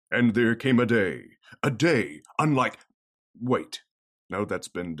And there came a day unlike... Wait, no, that's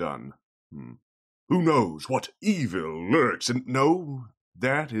been done. Who knows what evil lurks in... No,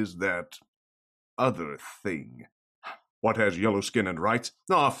 that is that other thing. What has yellow skin and rights?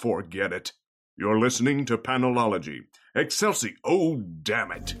 Forget it. You're listening to Panelology. Excelsi, oh,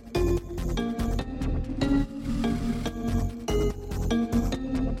 damn it.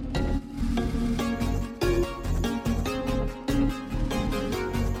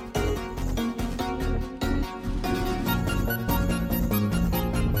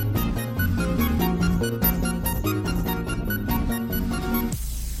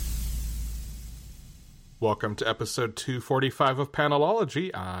 Welcome to episode 245 of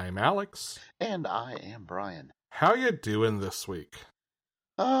Panelology. I'm Alex. And I am Brian. How you doing this week?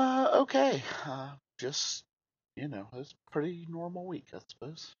 Okay. Just, it's a pretty normal week, I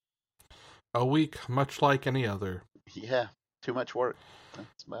suppose. A week much like any other. Yeah, too much work.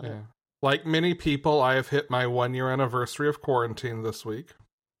 That's about it. Like many people, I have hit my 1-year anniversary of quarantine this week.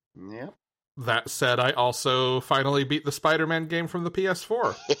 Yep. That said, I also finally beat the Spider-Man game from the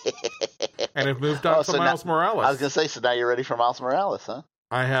PS4. And have moved on to Miles Morales. I was going to say, so now you're ready for Miles Morales, huh?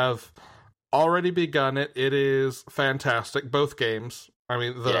 I have already begun it. It is fantastic. Both games. I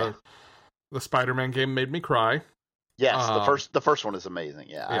mean, the Spider-Man game made me cry. Yes, the first one is amazing.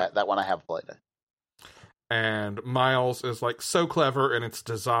 Yeah. That one I have played it. And Miles is like so clever in its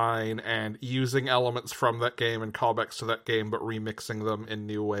design and using elements from that game and callbacks to that game, but remixing them in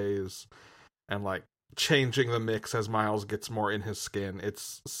new ways and like changing the mix as Miles gets more in his skin.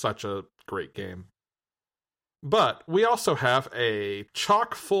 It's such a great game. But we also have a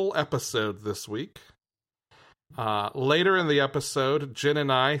chock-full episode this week. Later in the episode, Jen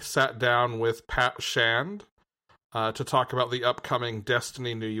and I sat down with Pat Shand to talk about the upcoming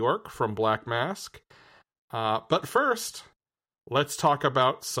Destiny New York from Black Mask. But first, let's talk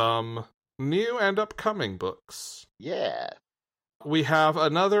about some new and upcoming books. Yeah. We have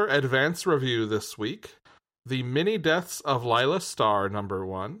another advance review this week. The Many Deaths of Lila Starr,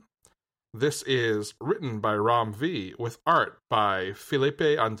 #1. This is written by Ram V, with art by Felipe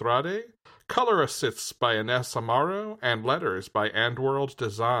Andrade, color assists by Ines Amaro, and letters by Andworld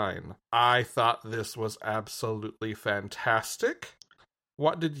Design. I thought this was absolutely fantastic.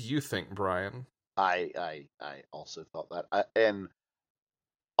 What did you think, Brian? I also thought that. And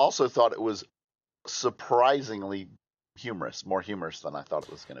also thought it was surprisingly humorous, more humorous than I thought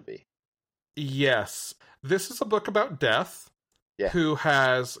it was going to be. Yes. This is a book about Death, who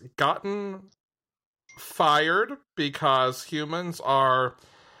has gotten fired because humans are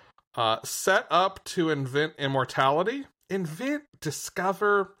set up to invent immortality.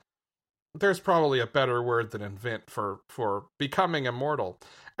 Discover. There's probably a better word than invent for becoming immortal.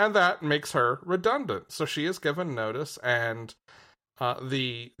 And that makes her redundant. So she is given notice and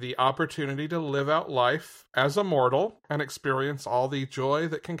the opportunity to live out life as a mortal and experience all the joy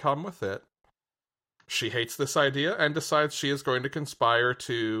that can come with it. She hates this idea and decides she is going to conspire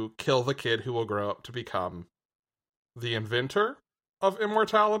to kill the kid who will grow up to become the inventor of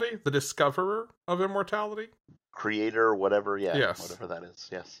immortality, the discoverer of immortality. Creator, whatever, yes. Whatever that is,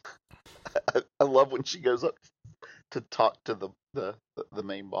 yes. I love when she goes up to talk to the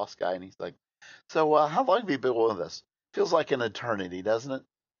main boss guy, and he's like, so how long have you been with this? Feels like an eternity, doesn't it?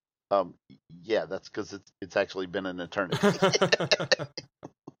 Yeah, that's because it's actually been an eternity.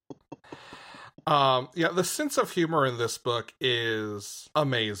 The sense of humor in this book is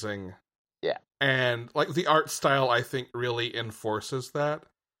amazing. Yeah. And like the art style, I think, really enforces that.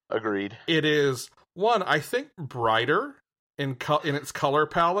 Agreed. It is, one, I think, brighter in its color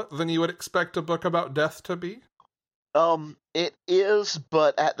palette than you would expect a book about death to be. It is,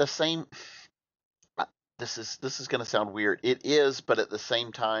 but at the same... This is going to sound weird. It is, but at the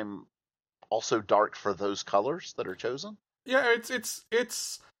same time, also dark for those colors that are chosen. Yeah,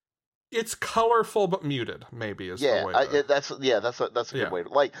 it's colorful but muted. Maybe is the way. That's a good way.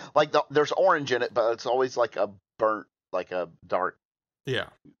 There's orange in it, but it's always like a burnt, like a dark. Yeah.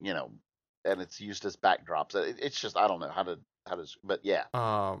 And it's used as backdrops. It's just I don't know how to, but yeah.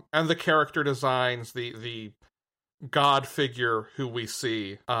 And the character designs, the God figure who we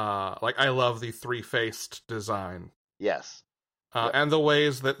see, I love the three-faced design. Yes. And the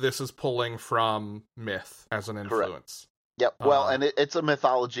ways that this is pulling from myth as an influence. Correct. Yep. Well, and it's a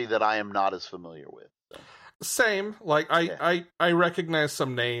mythology that I am not as familiar with. So. Same. I recognize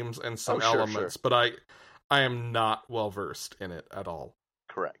some names and some elements, but I am not well-versed in it at all.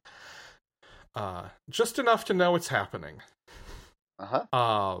 Correct. Just enough to know it's happening.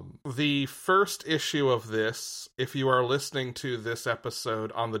 The first issue of this, if you are listening to this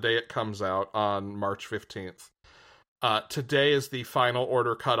episode on the day it comes out on March 15th, Today is the final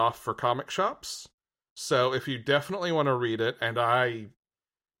order cutoff for comic shops. So if you definitely want to read it, and I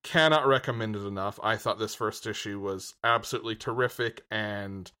cannot recommend it enough, I thought this first issue was absolutely terrific,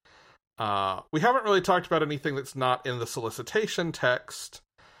 and we haven't really talked about anything that's not in the solicitation text,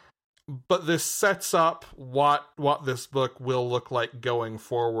 but this sets up what this book will look like going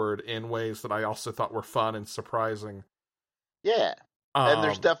forward in ways that I also thought were fun and surprising. Yeah, and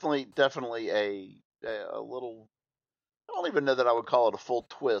there's definitely a little, I don't even know that I would call it a full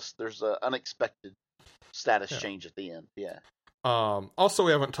twist. There's an unexpected status change at the end. Yeah. Also,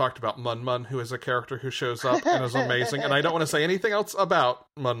 we haven't talked about Mun Mun, who is a character who shows up and is amazing, and I don't want to say anything else about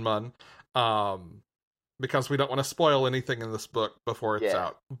Mun Mun, because we don't want to spoil anything in this book before it's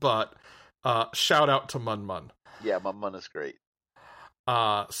out. But shout out to Mun Mun. Yeah, Mun Mun is great.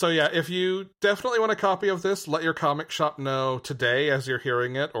 So yeah, if you definitely want a copy of this, let your comic shop know today as you're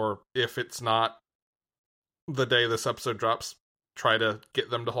hearing it, or if it's not the day this episode drops, try to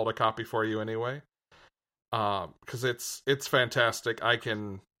get them to hold a copy for you anyway. Because it's fantastic. I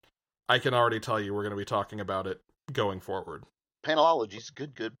can already tell you we're going to be talking about it going forward. Panelology's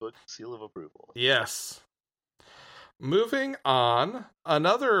good book, seal of approval. Yes. Moving on,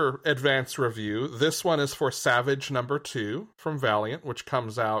 another advanced review. This one is for Savage #2 from Valiant, which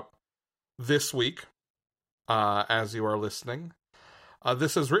comes out this week, as you are listening.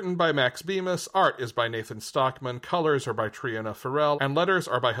 This is written by Max Bemis, art is by Nathan Stockman, colors are by Triona Farrell, and letters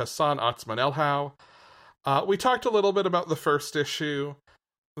are by Hassan Otsman-Elhau. We talked a little bit about the first issue.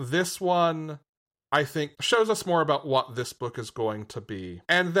 This one, I think, shows us more about what this book is going to be.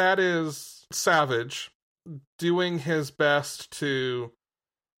 And that is Savage doing his best to,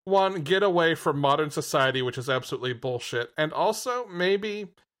 one, get away from modern society, which is absolutely bullshit, and also maybe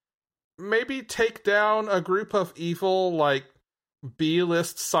take down a group of evil, like,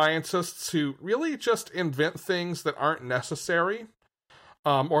 B-list scientists who really just invent things that aren't necessary.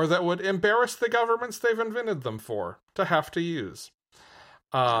 Or that would embarrass the governments they've invented them for, to have to use.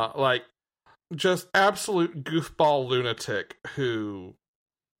 Like, just absolute goofball lunatic who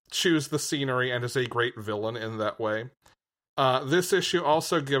chews the scenery and is a great villain in that way. This issue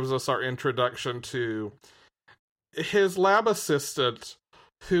also gives us our introduction to his lab assistant,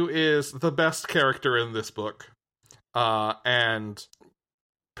 who is the best character in this book. And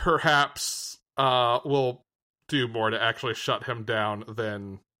perhaps will do more to actually shut him down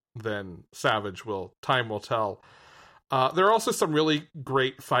than Savage will. Time will tell. There are also some really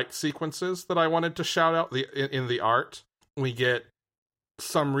great fight sequences that I wanted to shout out in the art. We get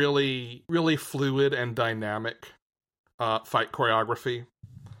some really, really fluid and dynamic fight choreography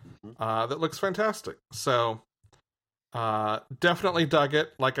that looks fantastic. So definitely dug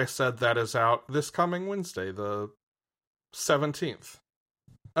it. Like I said, that is out this coming Wednesday, the 17th.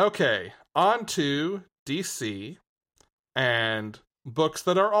 Okay, on to DC and books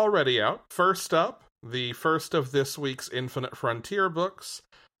that are already out. First up, the first of this week's Infinite Frontier books,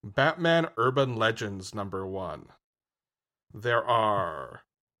 Batman Urban Legends #1. There are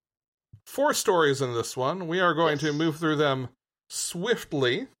 4 stories in this one. We are going to move through them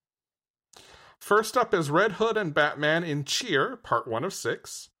swiftly. First up is Red Hood and Batman in Cheer, Part 1 of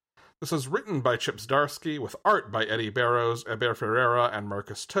 6. This is written by Chip Zdarsky, with art by Eddie Barrows, Eber Ferreira, and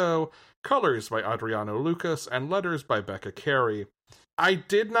Marcus Toe, colors by Adriano Lucas, and letters by Becca Carey. I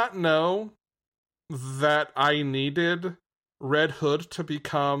did not know that I needed Red Hood to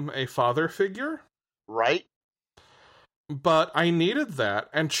become a father figure. Right. But I needed that,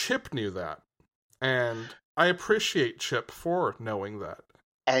 and Chip knew that. And I appreciate Chip for knowing that.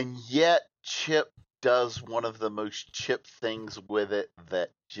 And yet, Chip does one of the most Chip things with it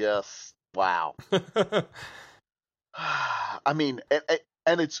that just, wow. I mean,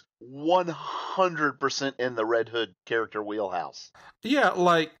 and it's 100% in the Red Hood character wheelhouse. Yeah,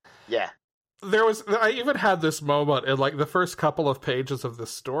 like... Yeah. I even had this moment in, like, the first couple of pages of this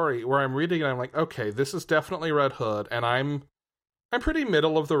story where I'm reading and I'm like, okay, this is definitely Red Hood, and I'm pretty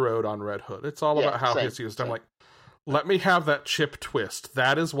middle of the road on Red Hood. It's all about how he's used. I'm like, let me have that Chip twist.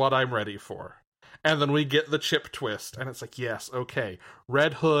 That is what I'm ready for. And then we get the Chip twist, and it's like, yes, okay,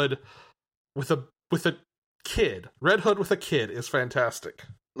 Red Hood with a kid. Red Hood with a kid is fantastic.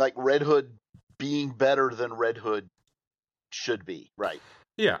 Like Red Hood being better than Red Hood should be, right?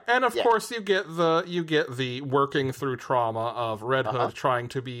 Yeah, and of course you get the working through trauma of Red Hood trying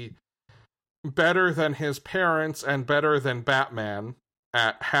to be better than his parents and better than Batman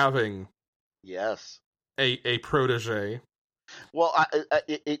at having a protege. Well,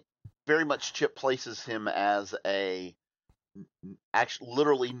 it very much Chip places him as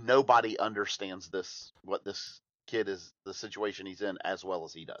literally nobody understands what this kid is, the situation he's in, as well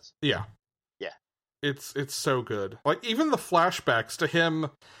as he does. Yeah. Yeah. It's so good. Like, even the flashbacks to him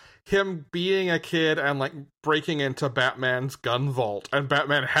being a kid and, like, breaking into Batman's gun vault, and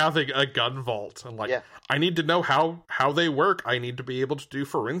Batman having a gun vault, and, like, I need to know how they work. I need to be able to do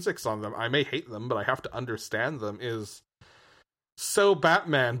forensics on them. I may hate them, but I have to understand them, is so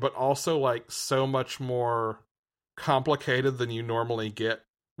Batman, but also, like, so much more complicated than you normally get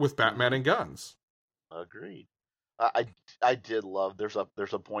with Batman and guns. Agreed. I did love, there's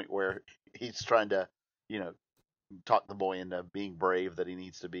a point where he's trying to, talk the boy into being brave, that he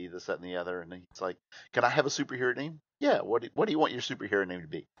needs to be this, that, and the other, and he's like, "Can I have a superhero name?" "Yeah, what do you want your superhero name to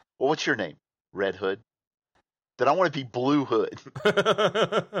be?" "Well, what's your name?" "Red Hood." "Then I want to be Blue Hood."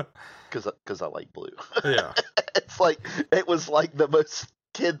 Because I like blue. Yeah. It's like, it was like the most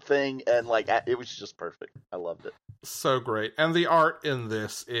kid thing, and like, it was just perfect. I loved it. So great. And the art in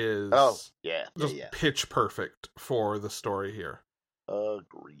this is just pitch perfect for the story here.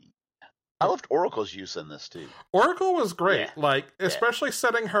 Agreed. I loved Oracle's use in this too. Oracle was great. Yeah. Like, especially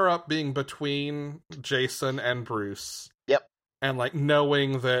setting her up being between Jason and Bruce. Yep. And, like,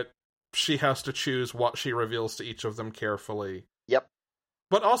 knowing that she has to choose what she reveals to each of them carefully. Yep.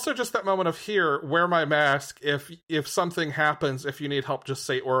 But also just that moment of, here, wear my mask. If something happens, if you need help, just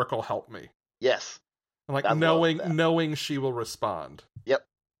say, "Oracle, help me." Yes. And, like, knowing she will respond. Yep.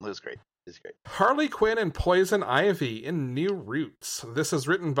 It was great. It's great. Harley Quinn and Poison Ivy in New Roots. This is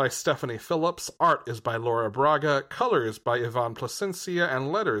written by Stephanie Phillips. Art is by Laura Braga. Colors by Yvonne Placencia.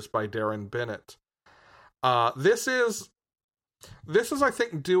 And letters by Darren Bennett. This is, I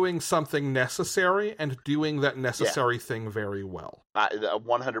think, doing something necessary and doing that necessary thing very well.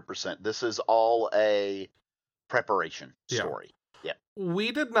 100%. This is all a preparation story. Yeah.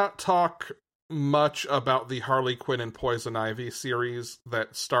 We did not talk much about the Harley Quinn and Poison Ivy series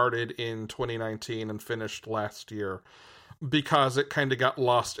that started in 2019 and finished last year, because it kind of got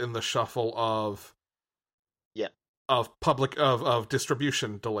lost in the shuffle of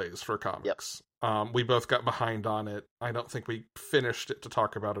distribution delays for comics. Yep. We both got behind on it. I don't think we finished it to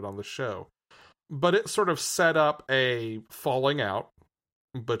talk about it on the show, but it sort of set up a falling out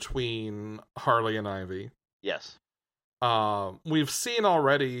between Harley and Ivy. Yes. We've seen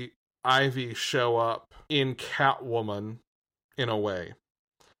already Ivy show up in Catwoman in a way.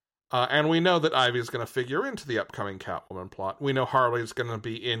 And we know that Ivy's going to figure into the upcoming Catwoman plot. We know Harley's going to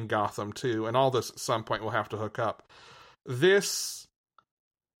be in Gotham too, and all this at some point will have to hook up. This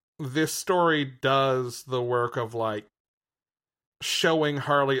story does the work of, like, showing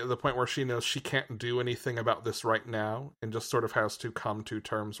Harley at the point where she knows she can't do anything about this right now, and just sort of has to come to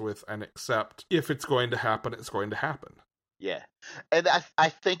terms with and accept, if it's going to happen, it's going to happen. Yeah. And I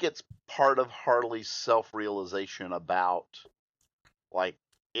think it's part of Harley's self-realization about, like,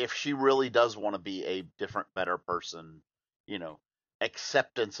 if she really does want to be a different, better person,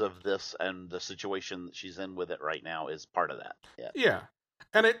 acceptance of this and the situation that she's in with it right now is part of that. Yeah. Yeah.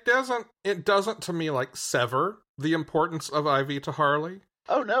 And it doesn't to me, like, sever the importance of Ivy to Harley.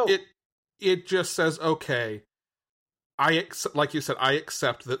 Oh, no. It just says, okay, like you said, I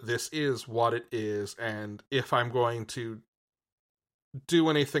accept that this is what it is, and if I'm going to do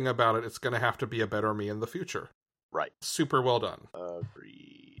anything about it, it's going to have to be a better me in the future. Right. Super well done.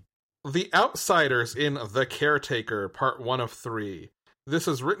 Agreed. The Outsiders in The Caretaker, Part 1 of 3. This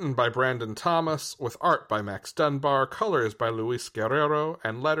is written by Brandon Thomas, with art by Max Dunbar, colors by Luis Guerrero,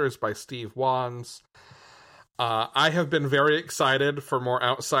 and letters by Steve Wands. I have been very excited for more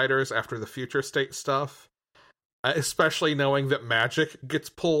Outsiders after the Future State stuff, especially knowing that magic gets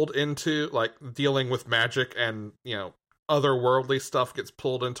pulled into, like, dealing with magic and, otherworldly stuff gets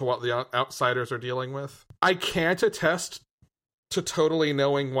pulled into what the Outsiders are dealing with. I can't attest to totally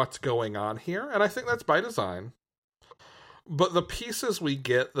knowing what's going on here, and I think that's by design. But the pieces we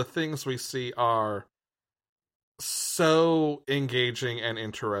get, the things we see, are so engaging and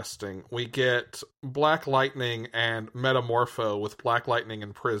interesting. We get Black Lightning and Metamorpho, with Black Lightning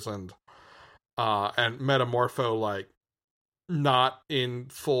imprisoned, and Metamorpho, like, not in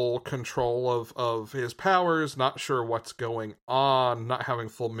full control of his powers, not sure what's going on, not having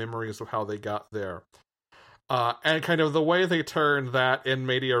full memories of how they got there. And kind of the way they turned that in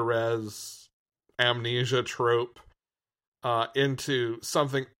media res amnesia trope into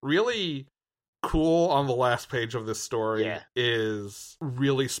something really cool on the last page of this story is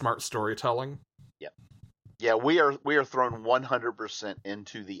really smart storytelling. Yep. Yeah, we are thrown 100%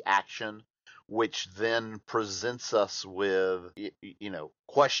 into the action, which then presents us with,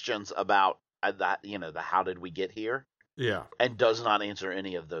 questions about that, the how did we get here? Yeah. And does not answer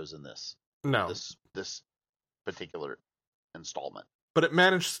any of those in this. No. This particular installment. But it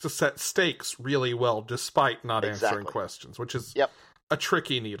managed to set stakes really well, despite not answering questions, which is a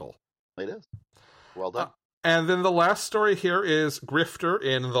tricky needle. It is. Well done. And then the last story here is Grifter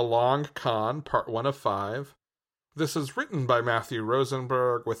in The Long Con, part 1 of 5. This is written by Matthew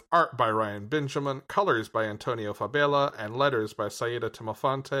Rosenberg, with art by Ryan Benjamin, colors by Antonio Fabela, and letters by Saida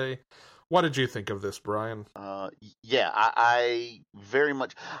Timofonte. What did you think of this, Brian? I very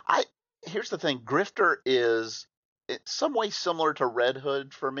much... Here's the thing. Grifter is in some way similar to Red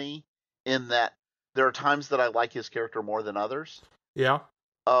Hood for me, in that there are times that I like his character more than others. Yeah.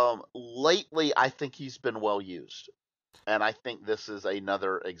 Lately, I think he's been well used. And I think this is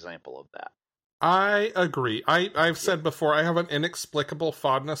another example of that. I agree. I've said before, I have an inexplicable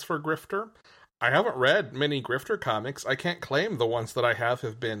fondness for Grifter. I haven't read many Grifter comics. I can't claim the ones that I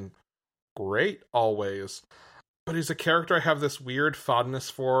have been great always. But he's a character I have this weird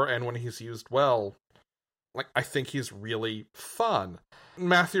fondness for, and when he's used well, I think he's really fun.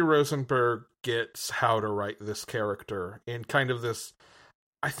 Matthew Rosenberg gets how to write this character in kind of this...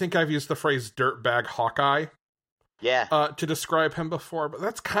 I think I've used the phrase dirtbag Hawkeye. Yeah. To describe him before, but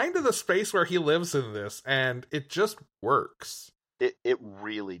that's kind of the space where he lives in this, and it just works. It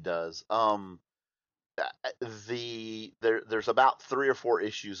really does. There's about 3 or 4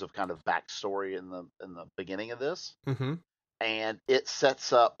 issues of kind of backstory in the beginning of this, and it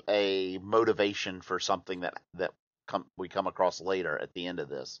sets up a motivation for something that we come across later at the end of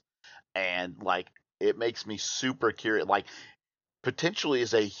this, and it makes me super curious. Potentially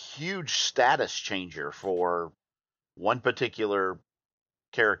is a huge status changer for one particular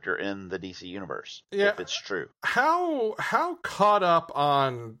character in the DC universe, if it's true. How caught up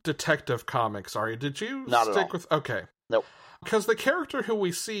on Detective Comics are you? Did you stick with... Okay. Nope. Because the character who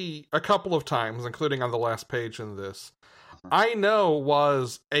we see a couple of times, including on the last page in this, I know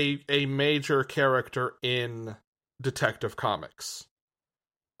was a major character in Detective Comics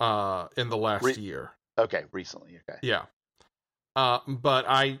in the last year. Okay, recently. Okay. Yeah. But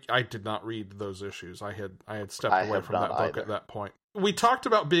I did not read those issues. I had stepped away from that book at that point. We talked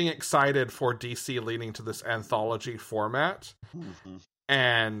about being excited for DC leading to this anthology format,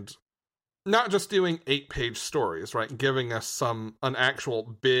 and not just doing 8-page stories, right? Giving us an actual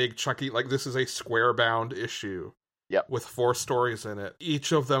big chunky, this is a square-bound issue. Yep. With 4 stories in it.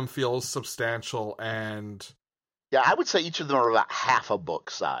 Each of them feels substantial and... Yeah, I would say each of them are about half a book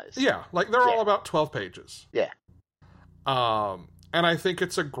size. Yeah, they're all about 12 pages. Yeah. And I think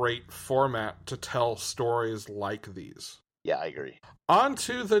it's a great format to tell stories like these. Yeah, I agree. On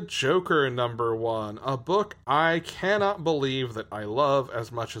to The Joker #1, a book I cannot believe that I love as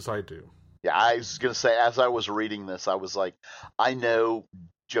much as I do. Yeah, I was going to say, as I was reading this, I was like, I know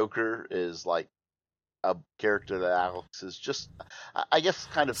Joker is a character that Alex is just, I guess,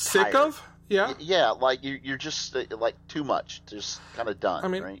 kind of sick tired of? Yeah. Yeah, you're just too much, just kind of done. I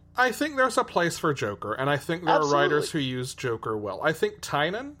mean, right? I think there's a place for Joker, and I think there are writers who use Joker well. I think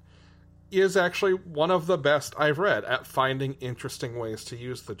Tynan is actually one of the best I've read at finding interesting ways to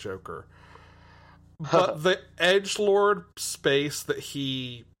use the Joker. But the edgelord space that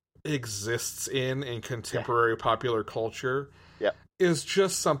he exists in contemporary popular culture is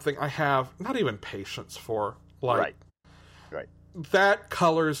just something I have not even patience for. Right. That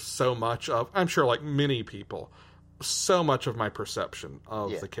colors so much of, I'm sure many people, so much of my perception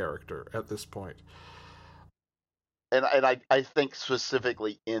of the character at this point. And I think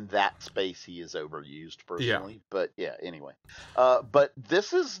specifically in that space he is overused personally. Yeah. But anyway. But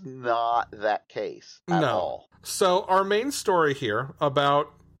this is not that case at all. So our main story here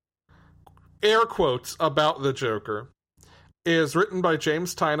about, air quotes, about the Joker is written by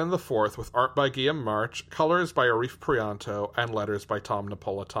James Tynan IV with art by Guillaume March, colors by Arif Prianto, and letters by Tom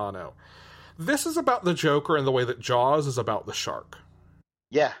Napolitano. This is about the Joker in the way that Jaws is about the shark.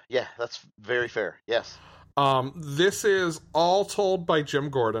 Yeah, that's very fair. Yes. This is all told by Jim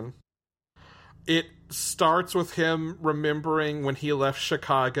Gordon. It starts with him remembering when he left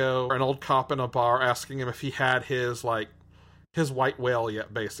Chicago, an old cop in a bar asking him if he had his white whale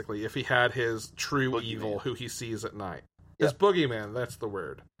yet, basically. If he had his true Boogeyman. Evil who he sees at night. Yep. His boogeyman, that's the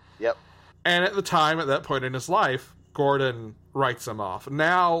word. Yep. And at that point in his life, Gordon writes him off.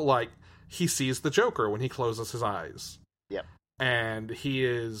 Now, he sees the Joker when he closes his eyes. Yep. And he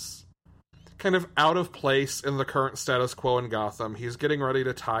is kind of out of place in the current status quo in Gotham. He's getting ready to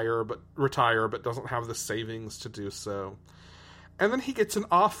retire, but doesn't have the savings to do so. And then he gets an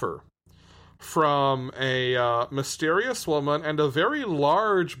offer from a mysterious woman and a very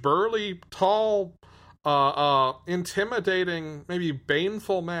large, burly, tall, intimidating, maybe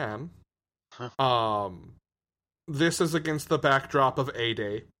baneful man. This is against the backdrop of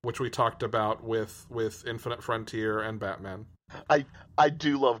A-Day, which we talked about with Infinite Frontier and Batman. I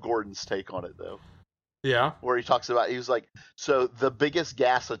do love Gordon's take on it, though. Yeah. Where he talks about, he was like, so the biggest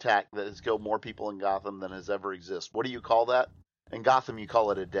gas attack that has killed more people in Gotham than has ever existed. What do you call that? In Gotham, you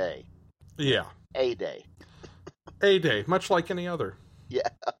call it a day. Yeah. A day. A day, much like any other. Yeah.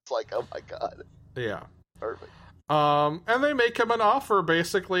 It's like, oh my God. Yeah. Perfect. And they make him an offer,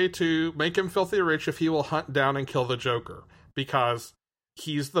 basically, to make him filthy rich if he will hunt down and kill the Joker. Because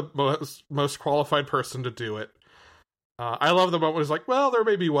he's the most qualified person to do it. I love the moment where he's like, well, there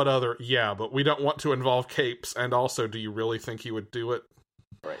may be one other. Yeah, but we don't want to involve capes. And also, do you really think he would do it?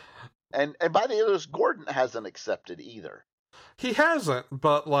 Right. And by the others, Gordon hasn't accepted either. He hasn't,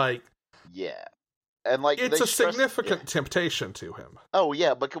 but like... Yeah. And like it's a significant temptation to him. Oh,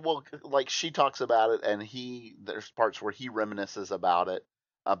 yeah, but well, like she talks about it, and there's parts where he reminisces about it,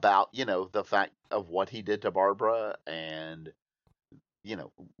 about, you know, the fact of what he did to Barbara and, you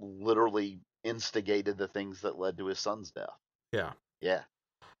know, literally instigated the things that led to his son's death. Yeah. Yeah.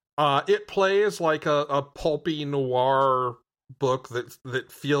 It plays like a pulpy noir book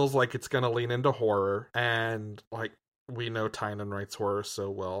that feels like it's going to lean into horror, and like we know Tynion writes horror so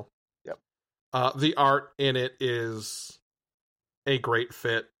well. Yep. The art in it is a great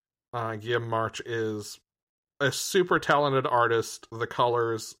fit. Guillaume March is a super talented artist. The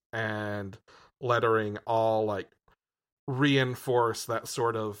colors and lettering all like reinforce that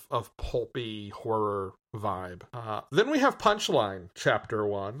sort of pulpy horror vibe. Then we have Punchline, Chapter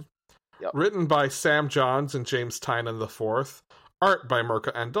 1. Yep. Written by Sam Johns and James Tynion IV. Art by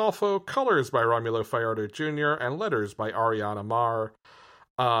Mirka Andolfo. Colors by Romulo Fajardo Jr. And letters by Ariana Mar.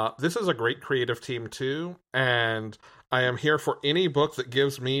 This is a great creative team, too. And I am here for any book that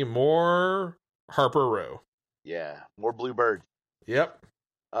gives me more Harper Row. Yeah, more Bluebird. Yep.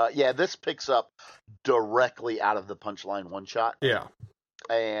 Yeah, this picks up directly out of the Punchline one-shot. Yeah.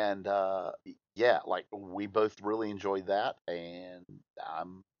 And, yeah, like, we both really enjoyed that, and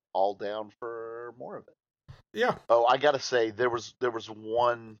I'm all down for more of it. Yeah. Oh, I gotta say, there's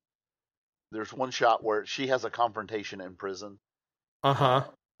one shot where she has a confrontation in prison. Uh-huh.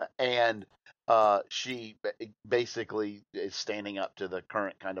 And she basically is standing up to the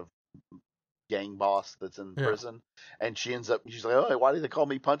current kind of gang boss that's in prison, and she's like, oh, why do they call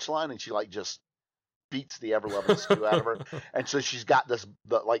me Punchline? And she like just beats the ever loving stew out of her, and so she's got these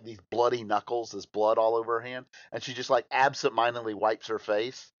bloody knuckles, this blood all over her hand, and she just like absentmindedly wipes her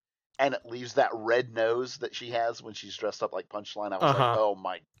face, and it leaves that red nose that she has when she's dressed up like Punchline. I was like, oh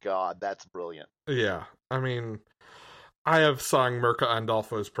my God, that's brilliant. Yeah, I mean, I have sung Mirka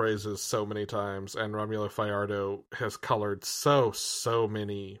Andolfo's praises so many times, and Romulo Fajardo has colored so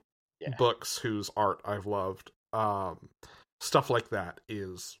many books whose art I've loved. Stuff like that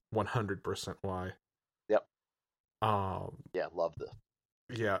is 100% why. Yep. Yeah, love this.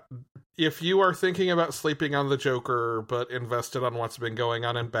 Yeah. If you are thinking about sleeping on the Joker, but invested on what's been going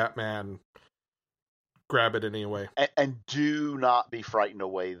on in Batman, grab it anyway. And do not be frightened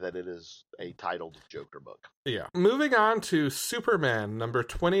away that it is a titled Joker book. Yeah. Moving on to Superman, number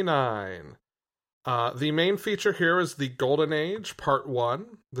 29. The main feature here is The Golden Age, Part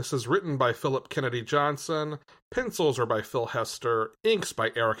 1. This is written by Philip Kennedy Johnson. Pencils are by Phil Hester. Inks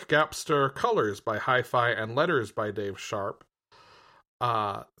by Eric Gapster. Colors by Hi-Fi. And letters by Dave Sharp.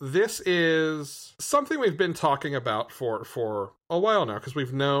 This is something we've been talking about for a while now, because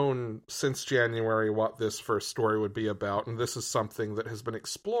we've known since January what this first story would be about, and this is something that has been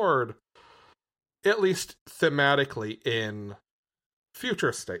explored, at least thematically, in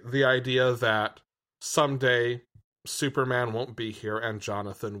Future State. The idea that someday Superman won't be here and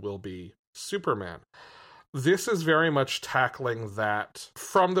Jonathan will be Superman. This is very much tackling that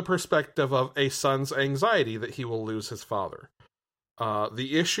from the perspective of a son's anxiety that he will lose his father.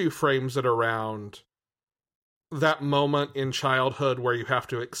 The issue frames it around that moment in childhood where you have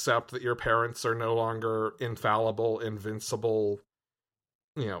to accept that your parents are no longer infallible, invincible,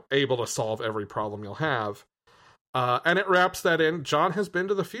 able to solve every problem you'll have. And it wraps that in. John has been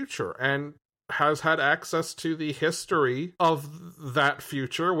to the future and has had access to the history of that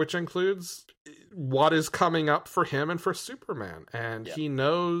future, which includes what is coming up for him and for Superman. And he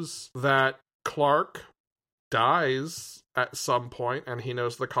knows that Clark dies at some point, and he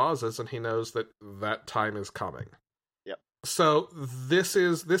knows the causes, and he knows that time is coming. Yep. So this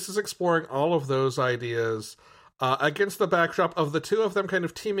is exploring all of those ideas against the backdrop of the two of them kind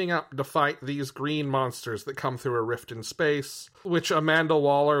of teaming up to fight these green monsters that come through a rift in space, which Amanda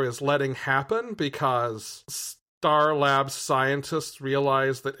Waller is letting happen because Star Labs scientists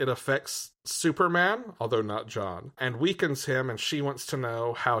realize that it affects Superman, although not John, and weakens him, and she wants to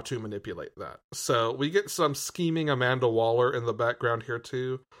know how to manipulate that. So we get some scheming Amanda Waller in the background here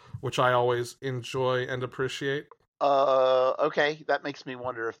too, which I always enjoy and appreciate. Okay, that makes me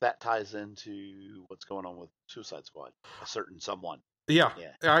wonder if that ties into what's going on with Suicide Squad. A certain someone. Yeah.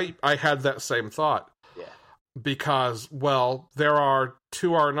 I had that same thought. Yeah. Because, well, there are,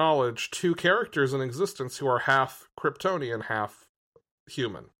 to our knowledge, 2 characters in existence who are half Kryptonian, half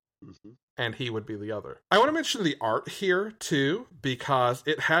human. Mm-hmm. And he would be the other. I want to mention the art here, too, because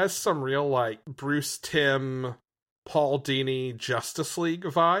it has some real, like, Bruce Timm, Paul Dini Justice League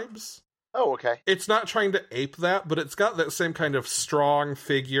vibes. Oh, okay. It's not trying to ape that, but it's got that same kind of strong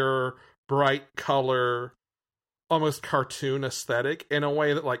figure, bright color, almost cartoon aesthetic in a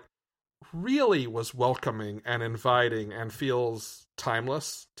way that, like, really was welcoming and inviting and feels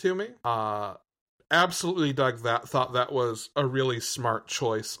timeless to me. Absolutely dug that. Thought that was a really smart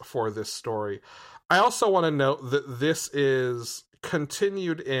choice for this story. I also want to note that this is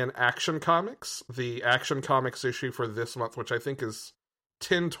continued in Action Comics. The Action Comics issue for this month, which I think is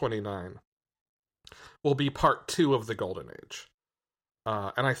 1029, will be part 2 of the Golden Age.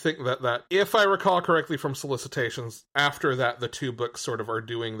 And I think that, if I recall correctly from solicitations, after that, the 2 books sort of are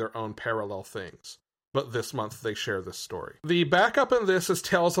doing their own parallel things. But this month, they share this story. The backup in this is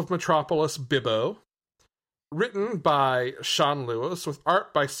Tales of Metropolis Bibbo, written by Sean Lewis, with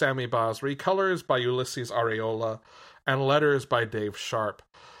art by Sammy Basri, colors by Ulysses Areola, and letters by Dave Sharp.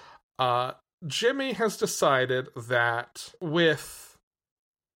 Jimmy has decided that with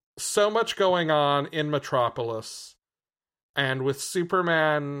so much going on in Metropolis, and with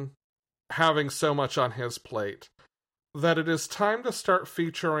Superman having so much on his plate, that it is time to start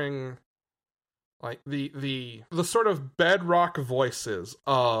featuring, like, the sort of bedrock voices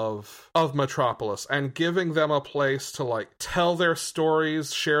of Metropolis, and giving them a place to, like, tell their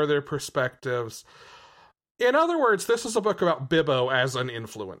stories, share their perspectives. In other words, this is a book about Bibbo as an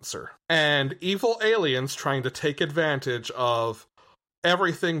influencer, and evil aliens trying to take advantage of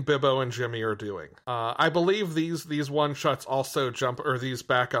everything Bibbo and Jimmy are doing. I believe these one-shots also these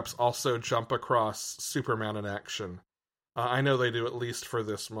backups also jump across Superman in Action. I know they do, at least for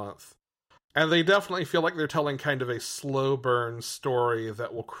this month. And they definitely feel like they're telling kind of a slow burn story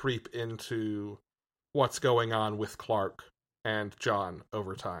that will creep into what's going on with Clark and John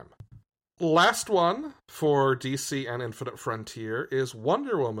over time. Last one for DC and Infinite Frontier is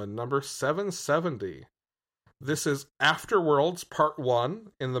Wonder Woman number 770. This is Afterworlds Part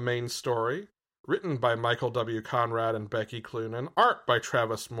 1 in the main story, written by Michael W. Conrad and Becky Cloonan, art by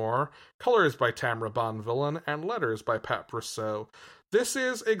Travis Moore, colors by Tamra Bonvillain, and letters by Pat Brousseau. This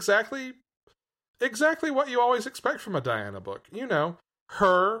is exactly what you always expect from a Diana book. You know,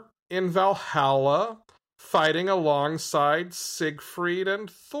 her in Valhalla fighting alongside Siegfried and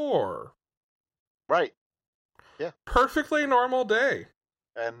Thor. Right. Yeah. Perfectly normal day.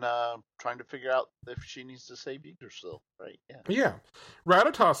 And trying to figure out if she needs to save Yggdrasil, right? Yeah. Yeah.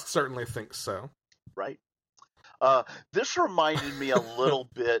 Ratatosk certainly thinks so. Right. This reminded me a little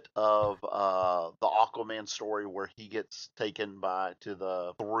bit of the Aquaman story where he gets taken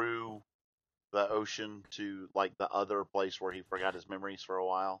through the ocean to, like, the other place where he forgot his memories for a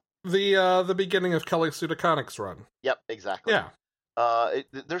while. The beginning of Kelly Sue DeConnick's run. Yep, exactly. Yeah.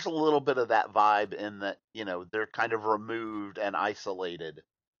 There's a little bit of that vibe in that, you know, they're kind of removed and isolated,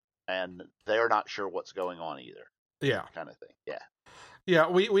 and they're not sure what's going on either. Yeah. Kind of thing. Yeah. Yeah,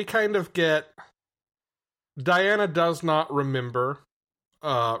 we kind of get... Diana does not remember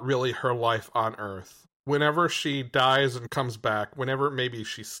really her life on Earth. Whenever she dies and comes back, whenever maybe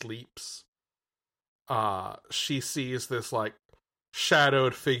she sleeps, she sees this, like,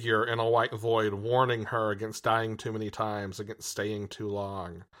 shadowed figure in a white void warning her against dying too many times, against staying too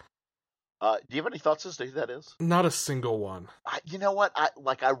long. Do you have any thoughts as to who that is? Not a single one. You know what? I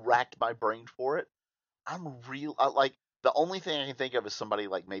racked my brain for it. The only thing I can think of is somebody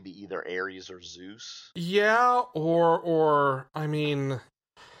like maybe either Ares or Zeus. Yeah, or I mean,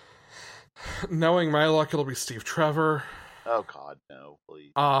 knowing my luck, it'll be Steve Trevor. Oh God, no,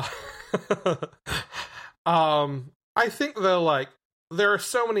 please. I think though, like, there are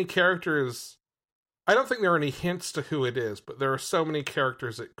so many characters. I don't think there are any hints to who it is, but there are so many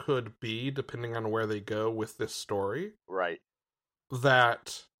characters it could be, depending on where they go with this story. Right.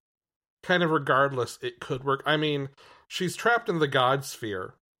 That, kind of regardless, it could work. I mean, she's trapped in the God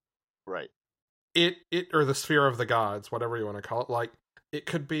sphere. Right. Or the sphere of the gods, whatever you want to call it. Like, it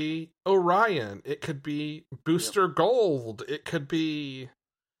could be Orion. It could be Booster Gold. It could be...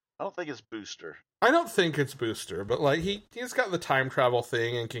 I don't think it's Booster. I don't think it's Booster, but, like, he's got the time travel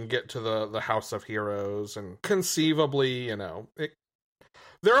thing and can get to the House of Heroes, and conceivably, you know,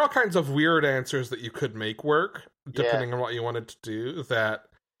 there are all kinds of weird answers that you could make work, depending on what you wanted to do, that,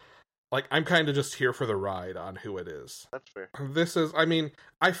 like, I'm kind of just here for the ride on who it is. That's fair. This is, I mean,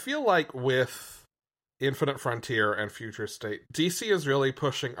 I feel like with Infinite Frontier and Future State, DC is really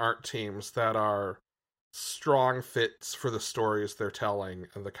pushing art teams that are strong fits for the stories they're telling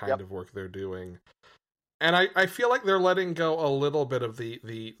and the kind of work they're doing. And I feel like they're letting go a little bit of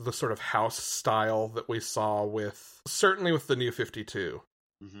the sort of house style that we saw certainly with the New 52.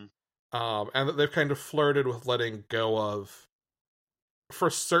 Mm-hmm. And that they've kind of flirted with letting go of for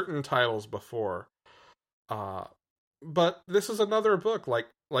certain titles before. But this is another book, like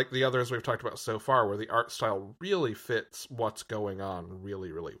the others we've talked about so far, where the art style really fits what's going on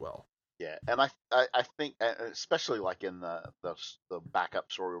really, really well. Yeah, and I think, especially like in the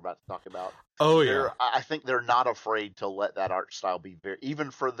backup story we're about to talk about. Oh yeah, I think they're not afraid to let that art style be very,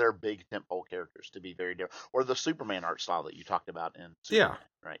 even for their big tentpole characters, to be very different. Or the Superman art style that you talked about in Superman,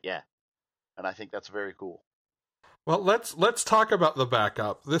 right? Yeah, and I think that's very cool. Well, let's talk about the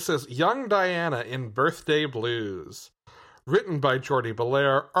backup. This is Young Diana in Birthday Blues. Written by Jordi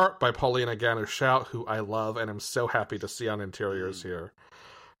Belair, art by Paulina Ganushau, who I love and am so happy to see on interiors here.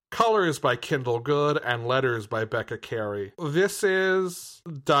 Colors by Kendall Good, and letters by Becca Carey. This is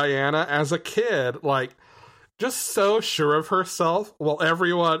Diana as a kid, like, just so sure of herself. Well,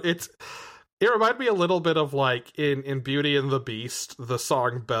 everyone, it reminded me a little bit of, like, in Beauty and the Beast, the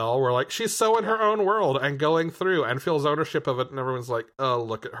song Belle, where, like, she's so in her own world and going through and feels ownership of it, and everyone's like, oh,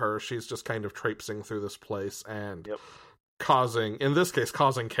 look at her. She's just kind of traipsing through this place and causing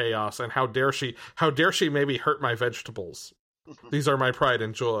chaos, and how dare she maybe hurt my vegetables. These are my pride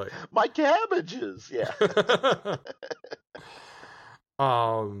and joy. My cabbages, yeah.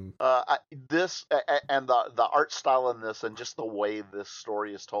 This and the art style in this, and just the way this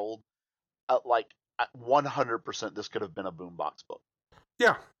story is told, like 100%, this could have been a Boombox book.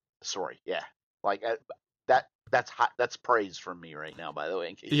 Yeah. Sorry, yeah. Like that's praise from me right now. By the way,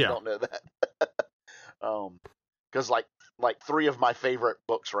 in case you don't know that. Because like 3 of my favorite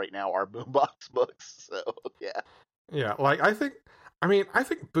books right now are Boombox books. So yeah. Yeah, like, I think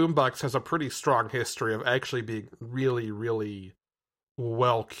Boombox has a pretty strong history of actually being really, really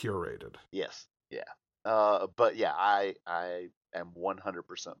well curated. Yes, yeah. But yeah, I am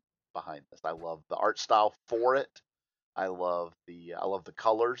 100% behind this. I love the art style for it. I love the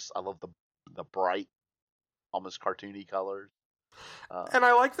colors. I love the bright, almost cartoony colors. And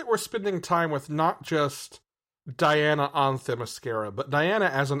I like that we're spending time with not just Diana on Themyscira, but Diana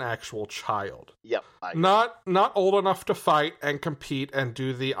as an actual child. Yep. Not old enough to fight and compete and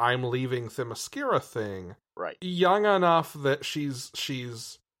do the I'm leaving Themyscira thing. Right. Young enough that she's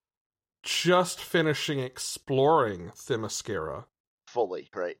just finishing exploring Themyscira. Fully,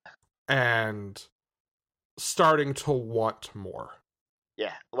 right. And starting to want more.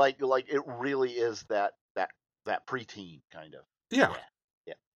 Yeah. Like it really is that preteen kind of. Yeah.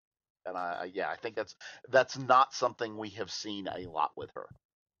 And I think that's not something we have seen a lot with her.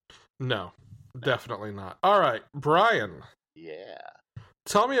 No, definitely not. All right, Brian. Yeah.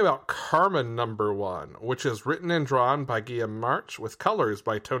 Tell me about Carmen #1, which is written and drawn by Guillaume March, with colors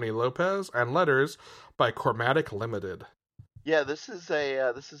by Tony Lopez and letters by Chromatic Limited. Yeah, this is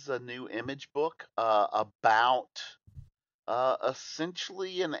a new Image book about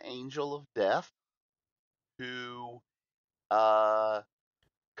essentially an angel of death who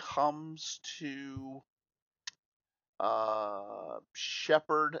comes to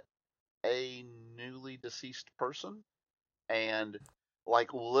shepherd a newly deceased person, and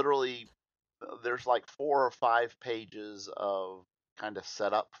like literally there's like 4 or 5 pages of kind of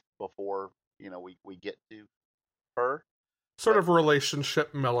setup before we get to her, sort of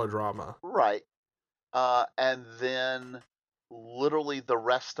relationship melodrama, right? And then literally the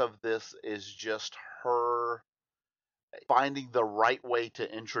rest of this is just her finding the right way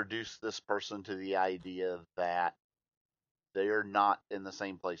to introduce this person to the idea that they're not in the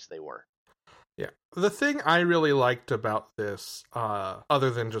same place they were. Yeah. The thing I really liked about this, other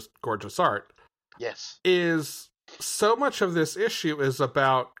than just gorgeous art, yes, is so much of this issue is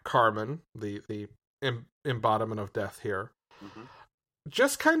about Carmen, the embodiment of death here,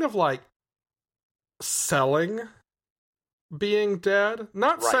 just kind of like selling being dead,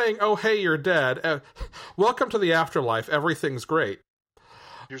 not saying, oh, hey, you're dead, welcome to the afterlife, everything's great,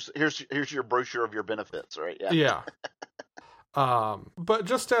 here's your brochure of your benefits, right? Yeah. But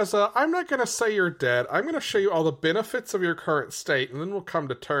just as I'm not going to say you're dead, I'm going to show you all the benefits of your current state, and then we'll come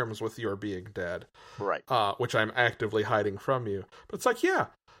to terms with your being dead, right? Which I'm actively hiding from you. But it's like, yeah,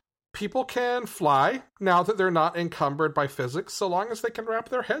 people can fly now that they're not encumbered by physics, so long as they can wrap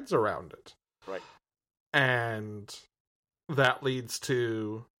their heads around it, right? And that leads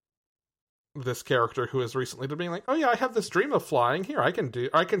to this character who is recently to being like, oh yeah, I have this dream of flying. Here, I can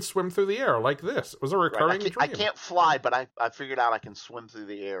swim through the air like this. It was a recurring dream. I can't fly, but I figured out I can swim through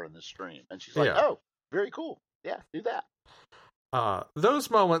the air in this dream. And she's like, oh, Very cool. Yeah, do that. Those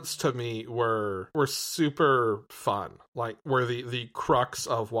moments to me were super fun. Like, were the crux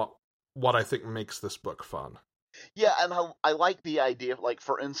of what I think makes this book fun. Yeah, and I like the idea of, like,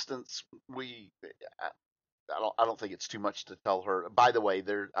 for instance, I don't think it's too much to tell her. By the way,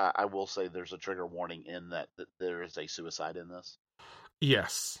 I will say there's a trigger warning in that there is a suicide in this.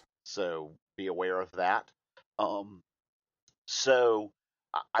 Yes. So be aware of that. So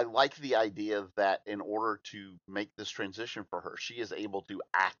I like the idea that in order to make this transition for her, she is able to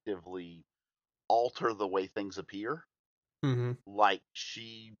actively alter the way things appear. Mm-hmm. Like,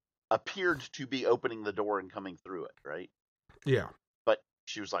 she appeared to be opening the door and coming through it, right? Yeah. But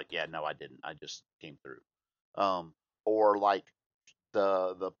she was like, yeah, no, I didn't. I just came through. Or like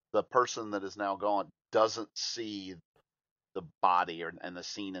the person that is now gone doesn't see the body and the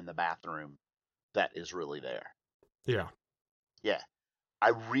scene in the bathroom that is really there. Yeah. Yeah.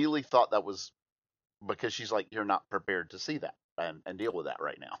 I really thought that was because she's like, you're not prepared to see that and deal with that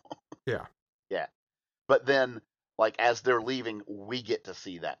right now. Yeah. Yeah. But then, like, as they're leaving, we get to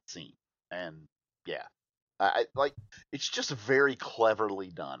see that scene. And yeah. I like, it's just very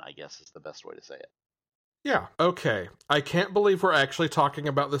cleverly done, I guess is the best way to say it. Yeah. Okay. I can't believe we're actually talking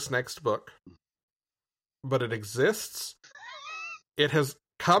about this next book. But it exists. It has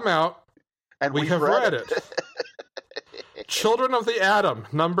come out. And we have read it. Children of the Atom,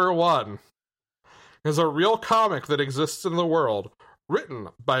 #1, is a real comic that exists in the world, written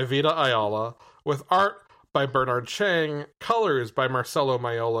by Vita Ayala, with art by Bernard Chang, colors by Marcelo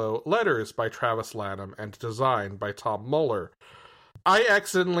Maiolo, letters by Travis Lanham, and design by Tom Muller. I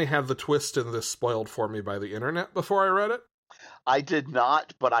accidentally had the twist in this spoiled for me by the internet before I read it. I did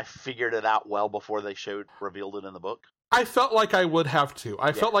not, but I figured it out well before they revealed it in the book. I felt like I would have to.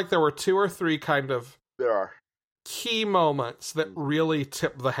 I felt like there were 2 or 3 kind of key moments that really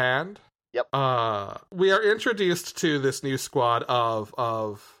tip the hand. Yep. We are introduced to this new squad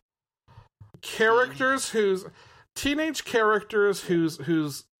of characters teenage characters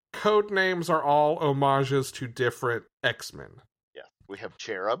whose code names are all homages to different X-Men. Yeah. We have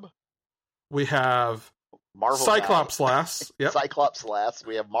Cherub. We have Marvel Cyclops Guy. Lass. Yep. Cyclops Lass.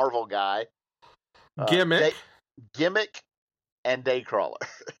 We have Marvel Guy. Gimmick. Gimmick and Daycrawler.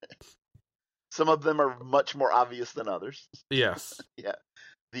 Some of them are much more obvious than others. Yes. Yeah.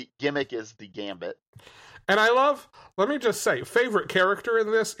 The Gimmick is the Gambit. And let me just say, favorite character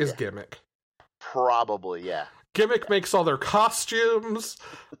in this is Gimmick. Probably, yeah. Gimmick makes all their costumes.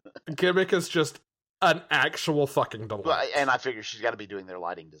 Gimmick is just an actual fucking delight. Well, and I figure she's got to be doing their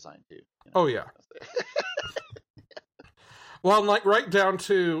lighting design, too. You know? Oh, yeah. Well, like, right down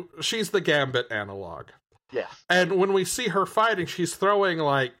to, she's the Gambit analog. Yeah. And when we see her fighting, she's throwing,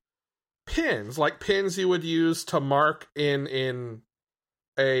 like pins you would use to mark in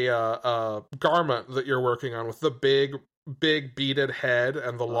a garment that you're working on, with the big beaded head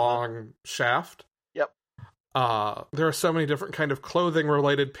and the long shaft. Yep. There are so many different kind of clothing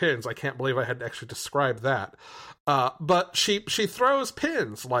related pins. I can't believe I had to actually describe that. But she throws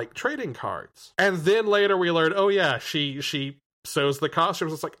pins like trading cards. And then later we learned, oh yeah, she sews the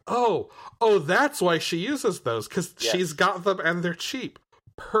costumes. It's like, oh, that's why she uses those, because she's got them and they're cheap.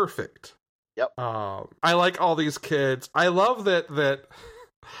 Perfect. Yep. I like all these kids. I love that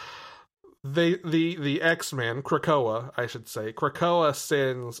the X-Men, Krakoa, I should say, Krakoa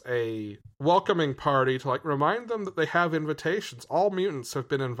sends a welcoming party to, like, remind them that they have invitations. All mutants have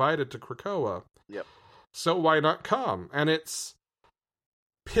been invited to Krakoa. Yep. So why not come? And it's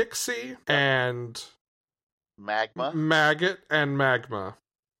Pixie and Maggot and Magma.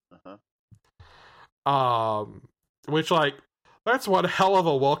 Uh-huh. Which, like, that's one hell of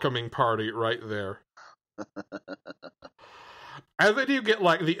a welcoming party right there. And then you get,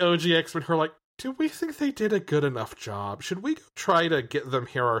 like, the OG X-Men who are like, do we think they did a good enough job? Should we try to get them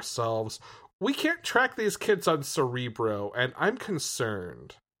here ourselves? We can't track these kids on Cerebro, and I'm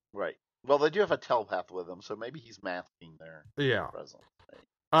concerned. Right. Well, they do have a telepath with them, so maybe he's masking their presence. Right.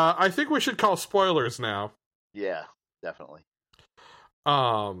 I think we should call spoilers now. Yeah, definitely.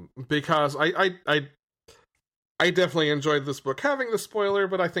 Because I definitely enjoyed this book having the spoiler,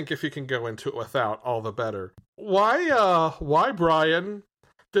 but I think if you can go into it without, all the better. Why, Brian,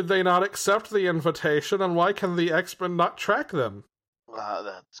 did they not accept the invitation, and why can the X-Men not track them?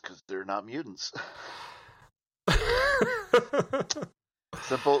 That's because they're not mutants.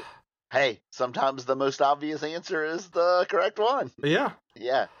 Simple. Hey, sometimes the most obvious answer is the correct one. Yeah.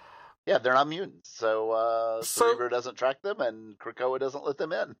 Yeah. Yeah, they're not mutants, so Cerebro doesn't track them, and Krakoa doesn't let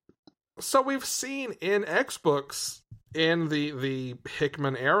them in. So we've seen in X-Books, in the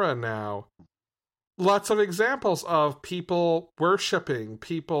Hickman era now, lots of examples of people worshipping,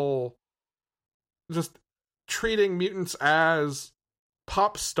 people just treating mutants as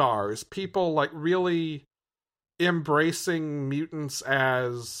pop stars, people like really embracing mutants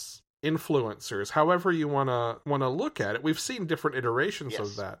as influencers, however you want to look at it. We've seen different iterations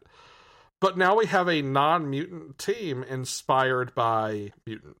of that. But now we have a non-mutant team inspired by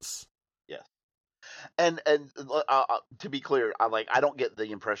mutants. Yes. And to be clear, I don't get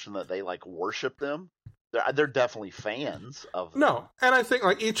the impression that they like worship them. They're definitely fans of them. No, and I think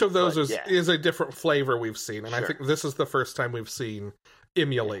like each of those is a different flavor we've seen, and I think this is the first time we've seen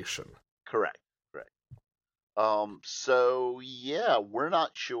emulation. Correct. So yeah, we're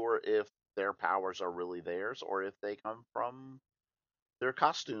not sure if their powers are really theirs or if they come from their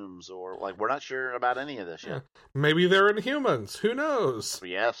costumes, or like we're not sure about any of this yet. Maybe they're Inhumans. Who knows?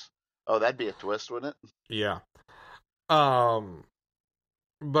 Yes. Oh, that'd be a twist, wouldn't it? Yeah.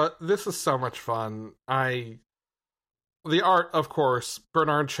 But this is so much fun. The art, of course,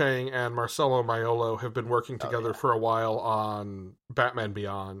 Bernard Chang and Marcelo Maiolo have been working together for a while on Batman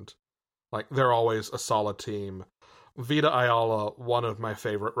Beyond. Like, they're always a solid team. Vita Ayala, one of my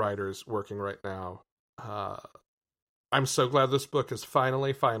favorite writers working right now. I'm so glad this book is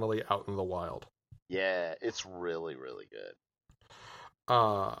finally out in the wild. Yeah, it's really, really good.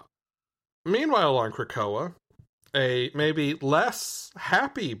 Meanwhile, on Krakoa, a maybe less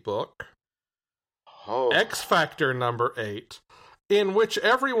happy book, X Factor number 8, in which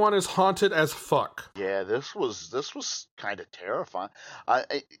everyone is haunted as fuck. Yeah, this was kind of terrifying.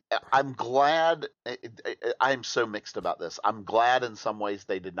 I'm glad. I'm so mixed about this. I'm glad in some ways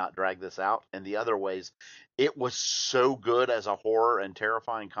they did not drag this out, and the other ways, it was so good as a horror and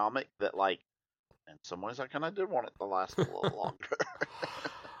terrifying comic that, like, in some ways, I kind of did want it to last a little longer.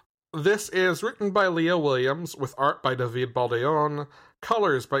 This is written by Leah Williams, with art by David Baldeón,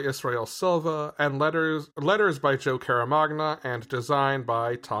 colors by Israel Silva, and letters by Joe Caramagna, and design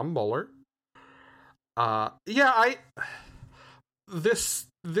by Tom Muller. This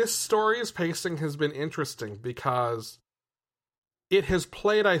story's pacing has been interesting because it has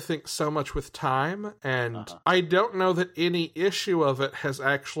played, I think, so much with time, and I don't know that any issue of it has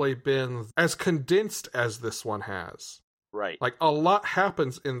actually been as condensed as this one has. Right. Like, a lot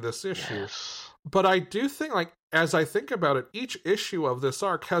happens in this issue. Yes. But I do think, like, as I think about it, each issue of this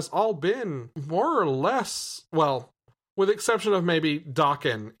arc has all been more or less, well, with the exception of maybe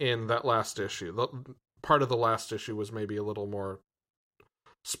Daken in that last issue. Part of the last issue was maybe a little more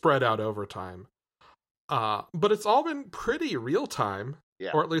spread out over time. But it's all been pretty real time,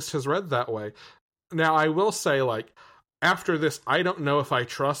 or at least has read that way. Now, I will say, like, after this, I don't know if I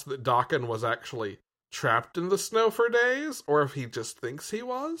trust that Daken was actually trapped in the snow for days, or if he just thinks he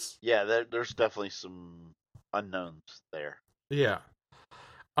was. Yeah, there's definitely some unknowns there. Yeah.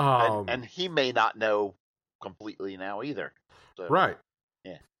 And he may not know completely now either. So, right.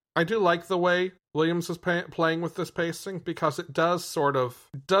 Yeah. I do like the way Williams is playing with this pacing, because it does sort of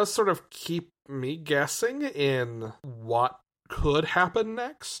keep me guessing in what could happen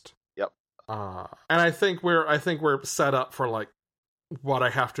next. Yep. And I think we're set up for, like, what I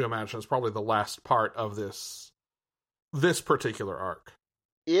have to imagine is probably the last part of this particular arc.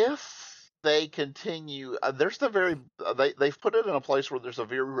 If they continue, they've put it in a place where there's a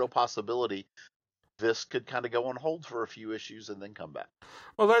very real possibility this could kind of go on hold for a few issues and then come back.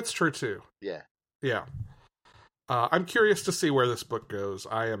 Well, that's true too. Yeah. Yeah. I'm curious to see where this book goes.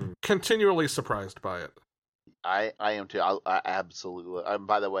 I am continually surprised by it. I am too. I absolutely.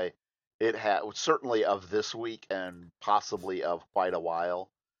 By the way, it has certainly of this week and possibly of quite a while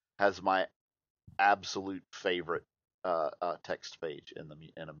has my absolute favorite text page in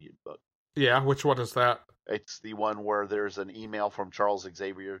a Mutant book. Yeah, which one is that? It's the one where there's an email from Charles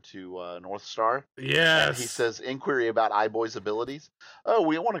Xavier to North Star. Yes. And he says, inquiry about iBoy's abilities. Oh,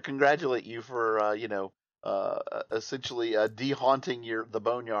 we want to congratulate you for, essentially de-haunting the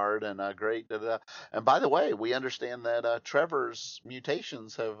boneyard and great. And by the way, we understand that Trevor's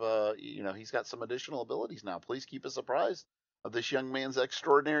mutations have, he's got some additional abilities now. Please keep us apprised of this young man's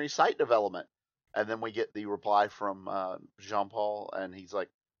extraordinary sight development. And then we get the reply from Jean-Paul, and he's like,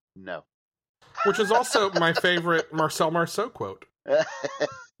 no. Which is also my favorite Marcel Marceau quote. Yeah.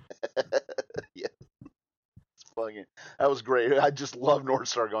 That was great. I just love North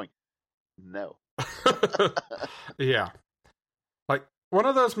Star going, no. Yeah. Like, one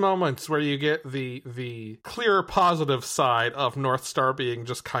of those moments where you get the clear positive side of North Star being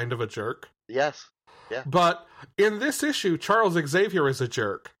just kind of a jerk. Yes. Yeah. But in this issue, Charles Xavier is a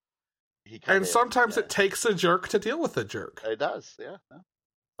jerk. And sometimes it takes a jerk to deal with a jerk. It does, yeah.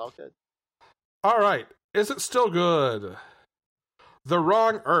 All good. All right. Is it still good? The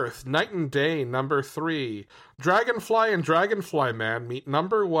Wrong Earth, Night and Day, number 3. Dragonfly and Dragonfly Man meet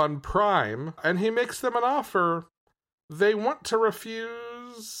number 1 Prime, and he makes them an offer they want to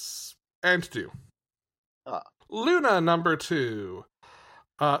refuse and do. Luna, number 2.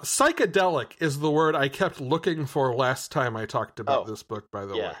 Psychedelic is the word I kept looking for last time I talked about this book, by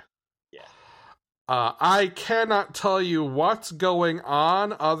the way. Yeah. I cannot tell you what's going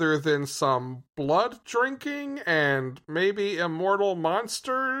on other than some blood drinking and maybe immortal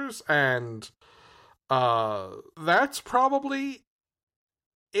monsters, and that's probably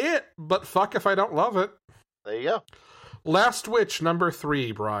it, but fuck if I don't love it. There you go. Last Witch, number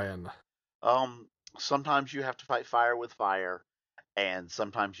 3, Brian. Sometimes you have to fight fire with fire, and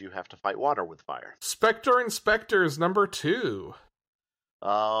sometimes you have to fight water with fire. Spectre and Spectres, number 2.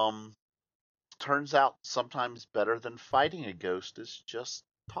 Turns out sometimes better than fighting a ghost is just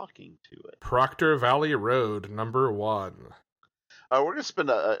talking to it. Proctor Valley Road, number 1. I'm gonna spend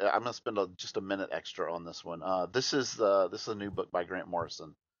just a minute extra on this one. This is a new book by Grant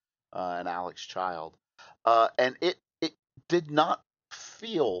Morrison and Alex Child, and it did not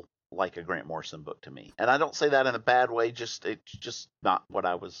feel like a Grant Morrison book to me, and I don't say that in a bad way. It's just not what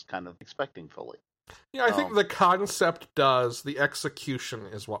I was kind of expecting fully. Yeah, I think the concept does. The execution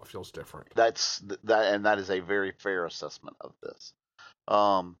is what feels different. That is a very fair assessment of this.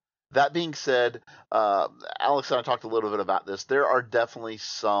 That being said, Alex and I talked a little bit about this. There are definitely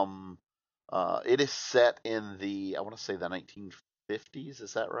some. It is set in the, I want to say the 1950s.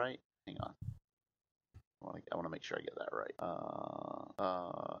 Is that right? Hang on. I want to make sure I get that right.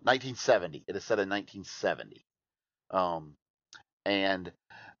 1970. It is set in 1970. And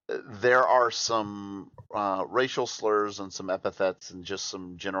there are some racial slurs and some epithets and just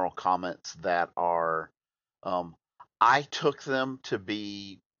some general comments that are, I took them to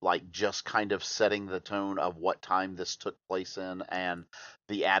be like just kind of setting the tone of what time this took place in and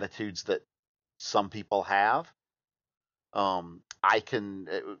the attitudes that some people have.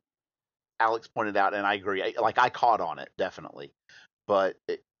 Alex pointed out, and I agree, I caught on it, definitely. But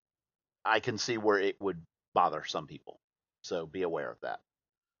I can see where it would bother some people. So be aware of that.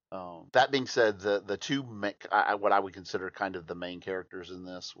 That being said, the two what I would consider kind of the main characters in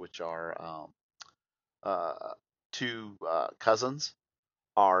this, which are two cousins,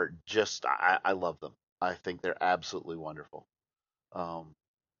 are just, I love them. I think they're absolutely wonderful.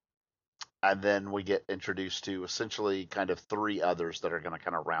 And then we get introduced to essentially kind of 3 others that are going to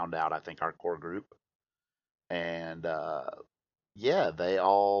kind of round out, I think, our core group. And they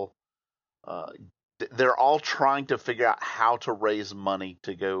all they're all trying to figure out how to raise money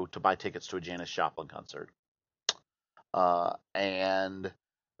to go to buy tickets to a Janis Joplin concert. And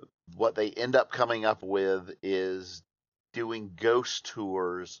what they end up coming up with is doing ghost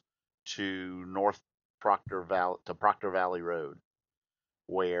tours to Proctor Valley Road,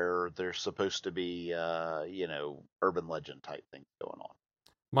 where there's supposed to be, urban legend type things going on.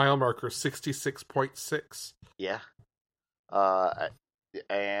 Mile marker 66.6. Yeah.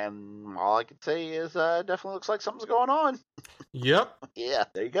 And all I can say is definitely looks like something's going on. Yep. Yeah,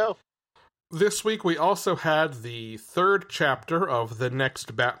 there you go. This week we also had the 3rd chapter of The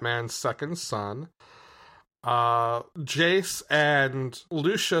Next Batman's Second Son. Jace and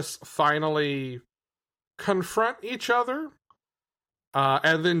Lucius finally confront each other.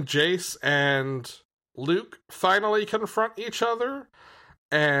 And then Jace and Luke finally confront each other.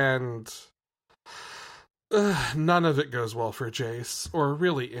 And none of it goes well for Jace, or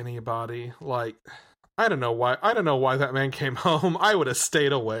really anybody. Like, I don't know why that man came home. I would have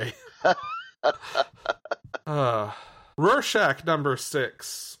stayed away. Rorschach number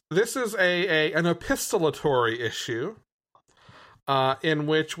 6. This is an epistolatory issue in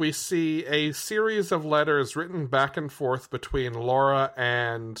which we see a series of letters written back and forth between Laura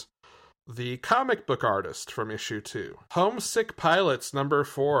and the comic book artist from issue 2. Homesick Pilots number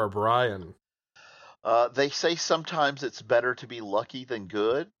 4, Brian. They say sometimes it's better to be lucky than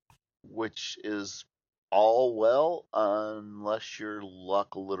good, which is all well, unless your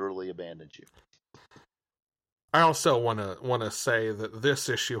luck literally abandons you. I also want to say that this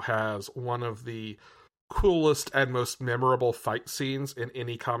issue has one of the coolest and most memorable fight scenes in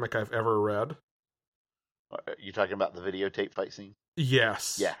any comic I've ever read. Are you talking about the videotape fight scene?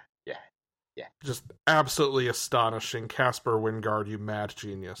 Yes. Yeah. Just absolutely astonishing. Caspar Wingard, you mad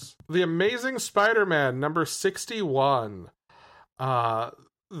genius. The Amazing Spider-Man, number 61.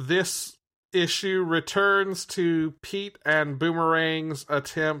 This issue returns to Pete and Boomerang's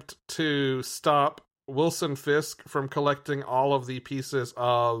attempt to stop Wilson Fisk from collecting all of the pieces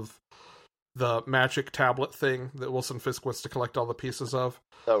of the magic tablet thing that Wilson Fisk wants to collect all the pieces of.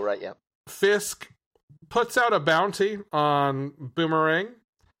 Oh, right, yeah. Fisk puts out a bounty on Boomerang,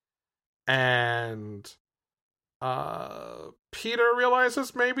 and Peter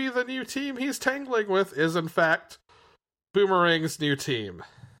realizes maybe the new team he's tangling with is in fact Boomerang's new team.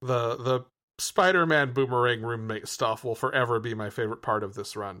 The Spider-Man Boomerang roommate stuff will forever be my favorite part of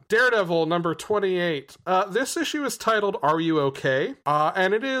this run. Daredevil number 28. This issue is titled Are You Okay?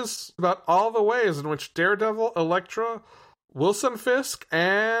 And it is about all the ways in which Daredevil, Elektra, Wilson Fisk,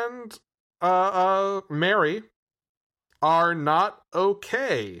 and Mary are not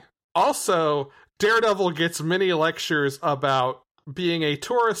okay. Also, Daredevil gets many lectures about being a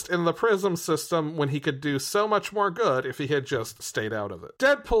tourist in the Prism system when he could do so much more good if he had just stayed out of it.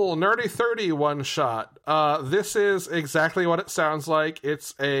 Deadpool Nerdy 30 one-shot. This is exactly what it sounds like.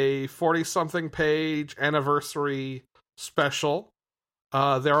 It's a 40-something page anniversary special.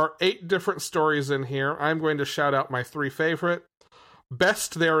 There are 8 different stories in here. I'm going to shout out my 3 favorite.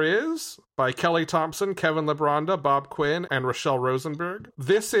 Best There Is by Kelly Thompson, Kevin Lebranda, Bob Quinn, and Rochelle Rosenberg.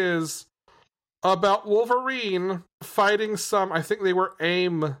 This is about Wolverine fighting some, I think they were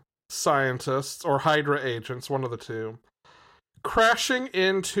AIM scientists or Hydra agents, one of the two, crashing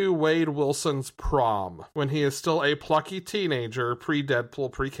into Wade Wilson's prom when he is still a plucky teenager,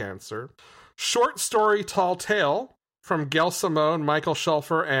 pre-Deadpool, pre-cancer. Short story Tall Tale from Gail Simone, Michael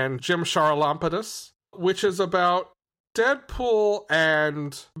Shelfer, and Jim Charalampidis, which is about Deadpool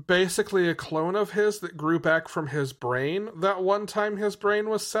and basically a clone of his that grew back from his brain that one time his brain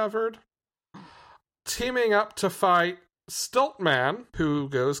was severed, teaming up to fight Stiltman, who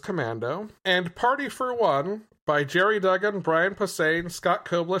goes commando, and Party for One by Jerry Duggan, Brian Posehn, Scott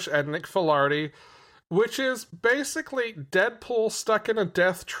Koblish, and Nick Filardi, which is basically Deadpool stuck in a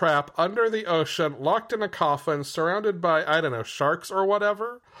death trap under the ocean, locked in a coffin, surrounded by, I don't know, sharks or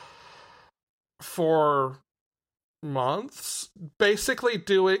whatever, for months,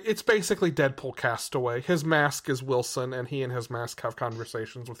 it's basically Deadpool Castaway. His mask is Wilson, and he and his mask have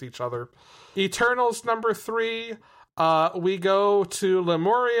conversations with each other. Eternals number 3, we go to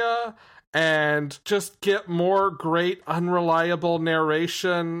Lemuria and just get more great unreliable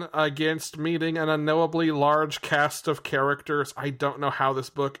narration against meeting an unknowably large cast of characters. I don't know how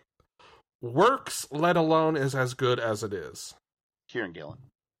this book works, let alone is as good as it is. Kieran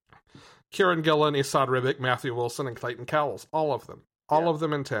Gillen, Esad Ribic, Matthew Wilson, and Clayton Cowles. All of them. All of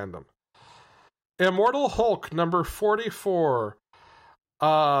them in tandem. Immortal Hulk, number 44.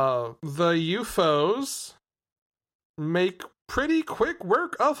 The UFOs make pretty quick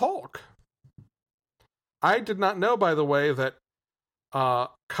work of Hulk. I did not know, by the way, that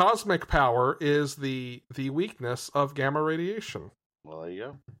cosmic power is the weakness of gamma radiation. Well, there you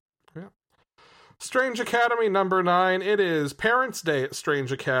go. Yeah. Strange Academy number 9. It is Parents' Day at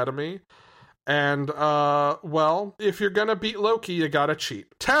Strange Academy. And, well, if you're gonna beat Loki, you gotta cheat.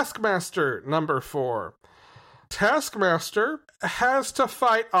 Taskmaster number 4. Taskmaster has to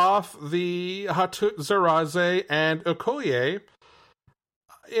fight off the Hatuzeraze and Okoye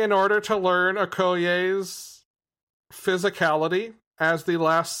in order to learn Okoye's physicality as the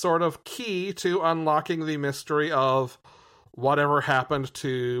last sort of key to unlocking the mystery of whatever happened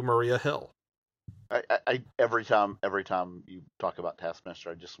to Maria Hill. I every time you talk about Taskmaster,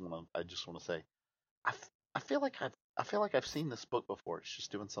 I just want to say, I feel like I've seen this book before. It's just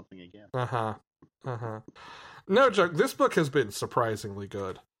doing something again. No joke. This book has been surprisingly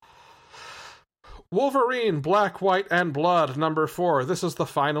good. Wolverine, Black, White, and Blood, number 4. This is the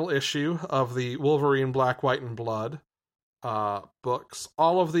final issue of the Wolverine, Black, White, and Blood books.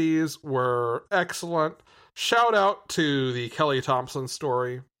 All of these were excellent. Shout out to the Kelly Thompson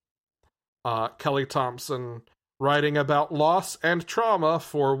story. Kelly Thompson writing about loss and trauma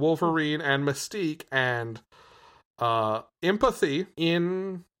for Wolverine and Mystique, and empathy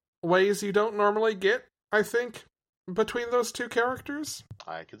in ways you don't normally get, I think, between those two characters.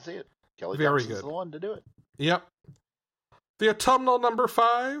 I can see it. Kelly Very Thompson's good. The one to do it. Yep. The Autumnal number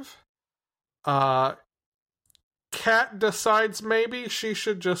 5. Kat decides maybe she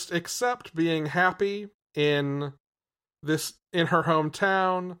should just accept being happy in her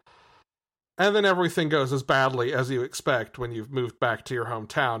hometown. And then everything goes as badly as you expect when you've moved back to your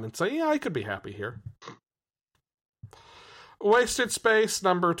hometown and say, yeah, I could be happy here. Wasted Space,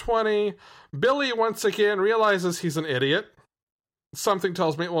 number 20. Billy once again realizes he's an idiot. Something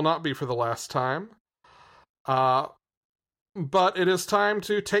tells me it will not be for the last time. But it is time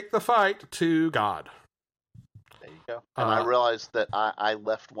to take the fight to God. There you go. And I realized that I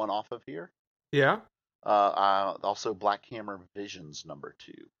left one off of here. Yeah? Also Black Hammer Visions, number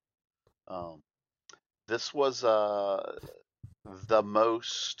 2. This was the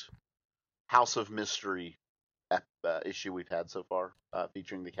most House of Mystery issue we've had so far,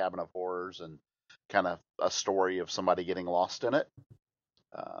 featuring the Cabinet of Horrors and kind of a story of somebody getting lost in it.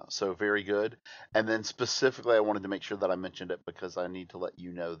 So very good. And then specifically, I wanted to make sure that I mentioned it because I need to let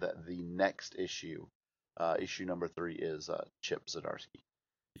you know that the next issue, issue number 3, is Chip Zdarsky.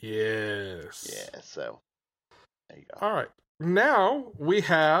 Yes. Yeah, so there you go. All right. Now we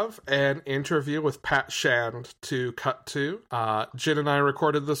have an interview with Pat Shand to cut to. Jen and I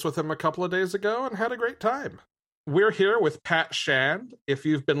recorded this with him a couple of days ago and had a great time. We're here with Pat Shand. If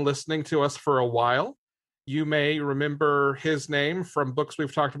you've been listening to us for a while, you may remember his name from books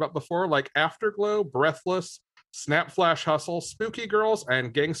we've talked about before, like Afterglow, Breathless, Snap Flash Hustle, Spooky Girls,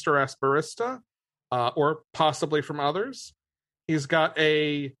 and Gangster Asperista, or possibly from others. He's got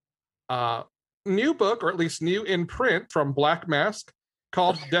a new book, or at least new in print, from Black Mask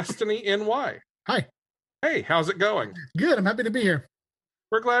called Destiny NY. Hi. Hey, how's it going? Good. I'm happy to be here.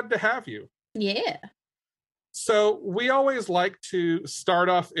 We're glad to have you. Yeah. So we always like to start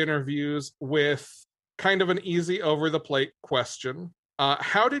off interviews with kind of an easy over-the-plate question.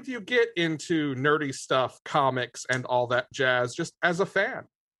 How did you get into nerdy stuff, comics, and all that jazz, just as a fan?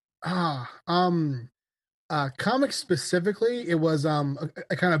 Comics specifically, it was a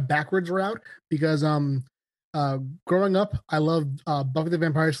kind of backwards route because growing up, I loved Buffy the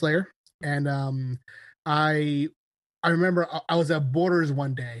Vampire Slayer, and I remember I was at Borders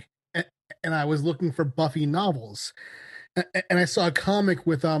one day, and I was looking for Buffy novels. And I saw a comic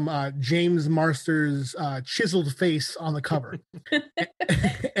with James Marsters' chiseled face on the cover,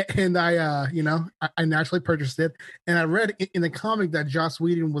 and I naturally purchased it. And I read in the comic that Joss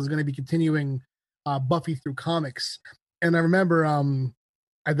Whedon was going to be continuing Buffy through comics. And I remember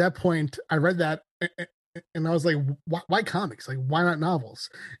at that point I read that, and I was like, why comics? Like, why not novels?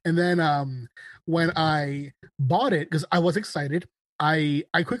 And then when I bought it, because I was excited, I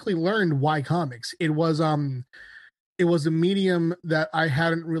quickly learned why comics. It was a medium that I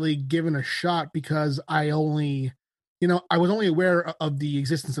hadn't really given a shot because I was only aware of the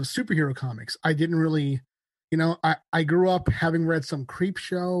existence of superhero comics. I didn't really, I grew up having read some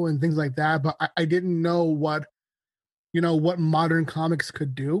Creepshow and things like that, but I didn't know what modern comics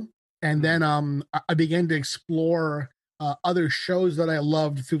could do. And then I began to explore other shows that I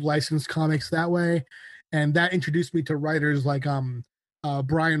loved through licensed comics that way. And that introduced me to writers like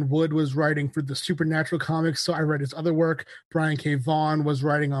Brian Wood was writing for the Supernatural comics, so I read his other work. Brian K. Vaughan was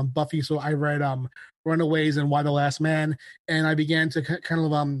writing on Buffy, so I read Runaways and Why the Last Man. And I began to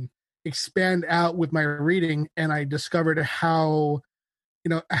kind of expand out with my reading, and I discovered how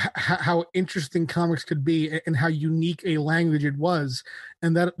interesting comics could be and how unique a language it was,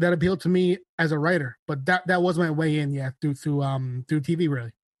 and that appealed to me as a writer. But that was my way in, through TV,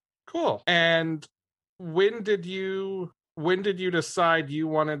 really. Cool. And when did you decide you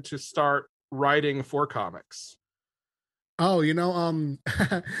wanted to start writing for comics? Oh,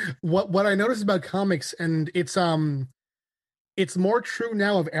 what I noticed about comics, and it's more true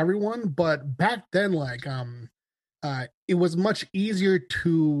now of everyone, but back then, it was much easier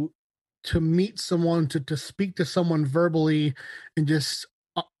to meet someone, to speak to someone verbally, and just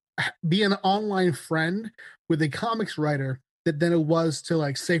be an online friend with a comics writer than it was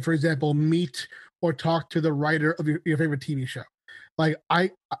to, say, for example, meet or talk to the writer of your favorite TV show. Like I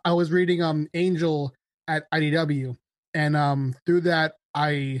was reading Angel at IDW, and through that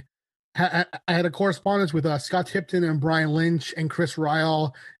I had a correspondence with Scott Tipton and Brian Lynch and Chris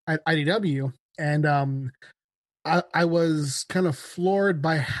Ryall at IDW, and I was kind of floored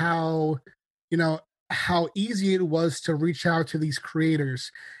by how easy it was to reach out to these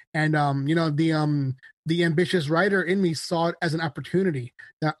creators, and the ambitious writer in me saw it as an opportunity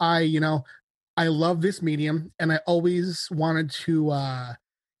that I love this medium, and I always wanted to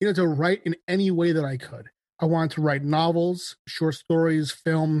write in any way that I could. I wanted to write novels, short stories,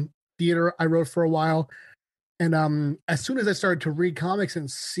 film, theater. I wrote for a while, and as soon as I started to read comics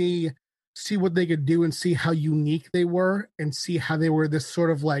and see what they could do and see how unique they were and see how they were this sort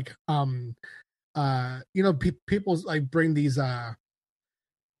of people bring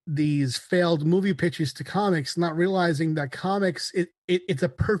these failed movie pitches to comics, not realizing that comics it's a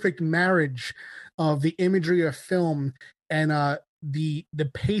perfect marriage of the imagery of film and the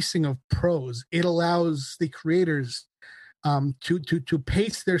pacing of prose. It allows the creators to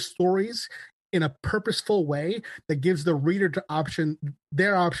pace their stories in a purposeful way that gives the reader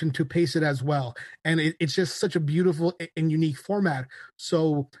their option to pace it as well. And it's just such a beautiful and unique format.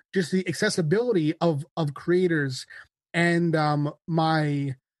 So just the accessibility of creators and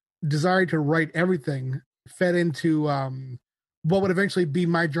my desire to write everything fed into what would eventually be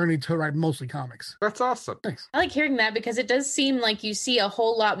my journey to write mostly comics. That's awesome. Thanks. I like hearing that because it does seem like you see a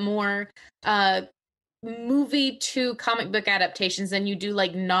whole lot more movie to comic book adaptations than you do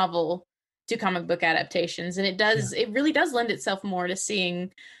like novel to comic book adaptations, and it really does lend itself more to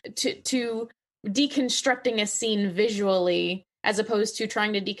seeing to deconstructing a scene visually as opposed to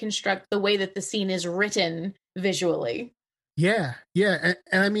trying to deconstruct the way that the scene is written visually. Yeah, and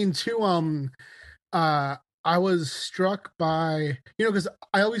I mean too. I was struck by, because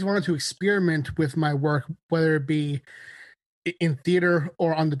I always wanted to experiment with my work, whether it be in theater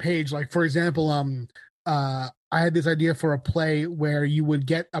or on the page. Like, for example, I had this idea for a play where you would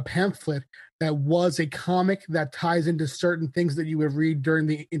get a pamphlet that was a comic that ties into certain things that you would read during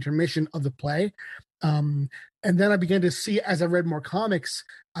the intermission of the play. And then I began to see, as I read more comics,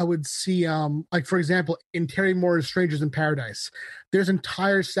 I would see, like, for example, in Terry Moore's Strangers in Paradise, there's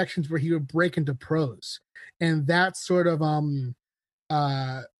entire sections where he would break into prose. And that sort of,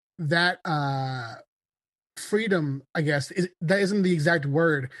 freedom, I guess, that isn't the exact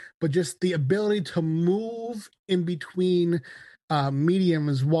word, but just the ability to move in between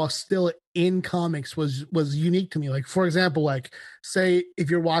mediums while still in comics was unique to me. Like, for example, like, say if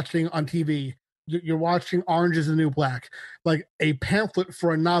you're watching on TV, you're watching Orange is the New Black, like a pamphlet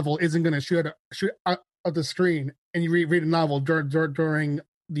for a novel isn't going to shoot out the screen and you read a novel during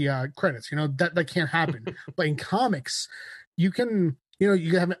the credits. That can't happen. But in comics, you can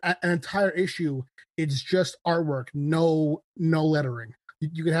have an entire issue. It's just artwork, no lettering.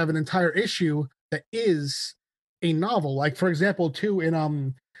 You could have an entire issue that is a novel. Like, for example, too,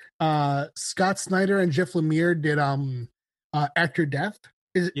 in Scott Snyder and Jeff Lemire did After Death.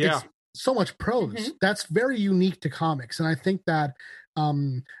 It's so much prose. Mm-hmm. That's very unique to comics, and I think that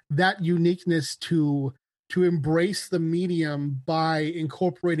that uniqueness to embrace the medium by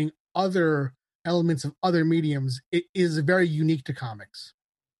incorporating other elements of other mediums, it is very unique to comics.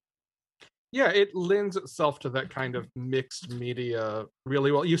 Yeah, it lends itself to that kind of mixed media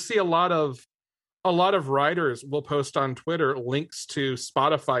really well. You see a lot of writers will post on Twitter links to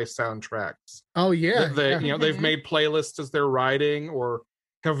Spotify soundtracks. Oh yeah, they've made playlists as they're writing, or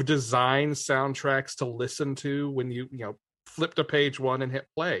have designed soundtracks to listen to when you flip to page one and hit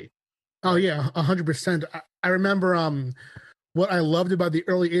play. Oh yeah, 100%. I remember what I loved about the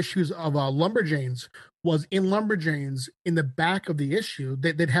early issues of Lumberjanes was in Lumberjanes, in the back of the issue,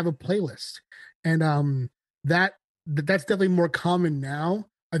 they'd have a playlist, and that's definitely more common now.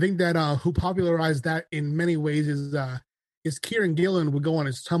 I think that who popularized that in many ways is Kieran Gillen. Would go on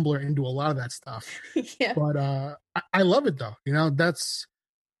his Tumblr and do a lot of that stuff. Yeah. But I love it though. That's,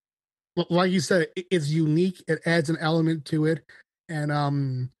 like you said, it's unique. It adds an element to it,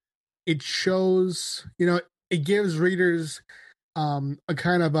 and it shows. It gives readers a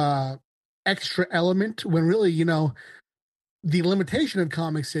kind of a extra element when really, the limitation of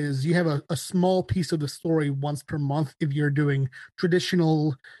comics is you have a small piece of the story once per month. If you're doing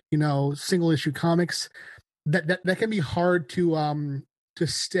traditional, single issue comics, that can be hard to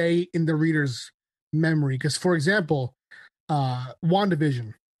stay in the reader's memory. Because, for example,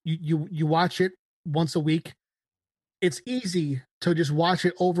 WandaVision, you watch it once a week. It's easy to just watch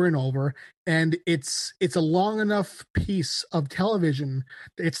it over and over, and it's a long enough piece of television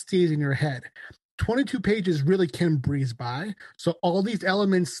that it stays in your head. 22 pages really can breeze by. So all these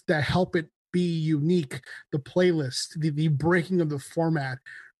elements that help it be unique, the playlist, the breaking of the format,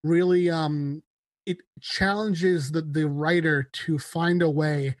 really it challenges the writer to find a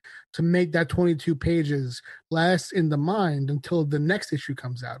way to make that 22 pages last in the mind until the next issue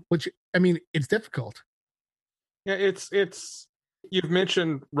comes out, which, I mean, it's difficult. Yeah, it's you've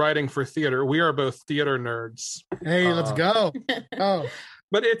mentioned writing for theater. We are both theater nerds. Hey, let's go. Oh.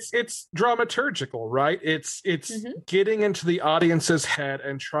 But it's dramaturgical, right? It's mm-hmm. getting into the audience's head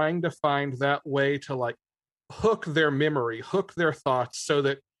and trying to find that way to, like, hook their memory, hook their thoughts, so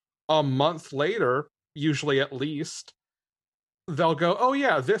that a month later, usually at least, they'll go, oh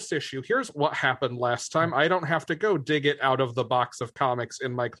yeah, this issue, here's what happened last time. I don't have to go dig it out of the box of comics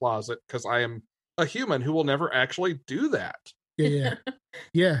in my closet, because I am a human who will never actually do that. Yeah.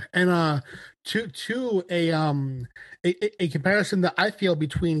 And to a comparison that I feel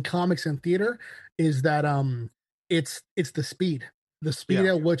between comics and theater is that it's the speed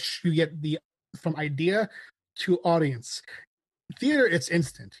at which you get from idea to audience. Theater, it's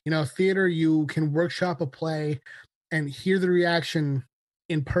instant. Theater, you can workshop a play and hear the reaction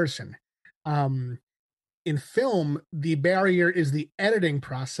in person. In film, the barrier is the editing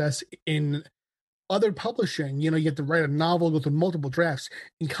process. In other publishing, you have to write a novel, go through multiple drafts.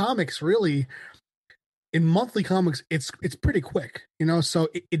 In comics, really, in monthly comics, it's pretty quick, so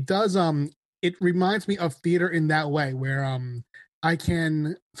it does it reminds me of theater in that way, where I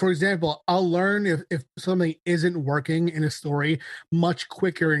can, for example, I'll learn if something isn't working in a story much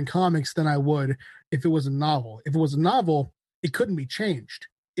quicker in comics than I would if it was a novel. If it was a novel, it couldn't be changed.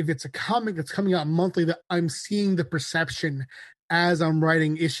 if it's a comic that's coming out monthly, that I'm seeing the perception as I'm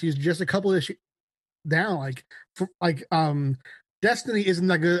writing issues, just a couple issues down. Destiny isn't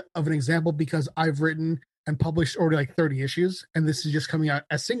that good of an example because I've written and published already like 30 issues, and this is just coming out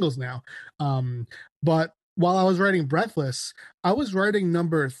as singles now. But while I was writing Breathless, I was writing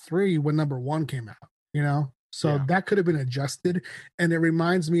number 3 when number 1 came out, you know? So that could have been adjusted. And it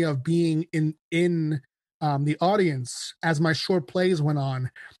reminds me of being in the audience as my short plays went on.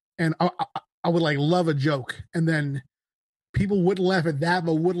 And I would like love a joke. And then people wouldn't laugh at that,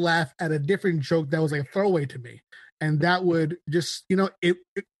 but would laugh at a different joke that was like a throwaway to me. And that would just, you know, it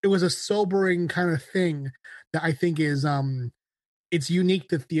was a sobering kind of thing that I think is, it's unique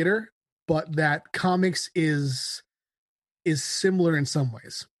to theater, but that comics is similar in some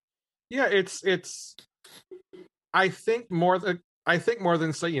ways. Yeah, it's. I think more than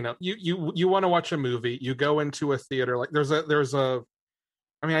say, you know, you want to watch a movie, you go into a theater, like there's a.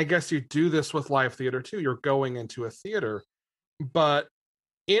 I mean, I guess you do this with live theater too. You're going into a theater, but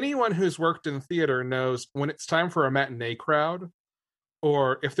anyone who's worked in theater knows when it's time for a matinee crowd,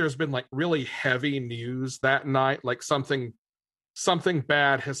 or if there's been like really heavy news that night, like something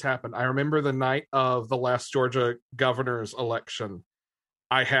bad has happened. I remember the night of the last Georgia governor's election,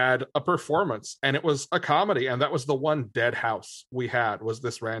 I had a performance and it was a comedy, and that was the one dead house we had, was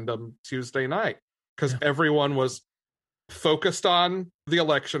this random Tuesday night, because everyone was focused on the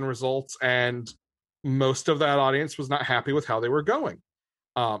election results, and most of that audience was not happy with how they were going.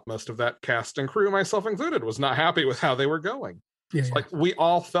 Most of that cast and crew, myself included, was not happy with how they were going. Like we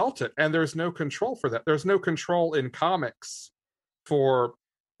all felt it, and there's no control for that. There's no control in comics for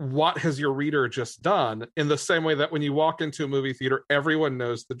what has your reader just done, in the same way that when you walk into a movie theater, everyone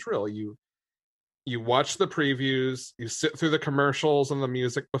knows the drill. You watch the previews, you sit through the commercials and the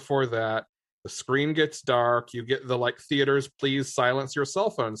music before that, the screen gets dark, you get the like theaters please silence your cell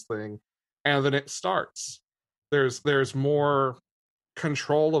phones thing, and then it starts. There's more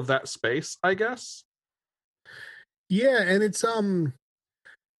control of that space, I guess. Yeah, and it's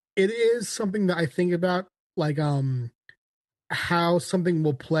it is something that I think about, like how something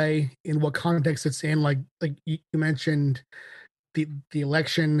will play in what context it's in. Like you mentioned the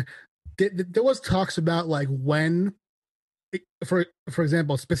election. There was talks about like when, for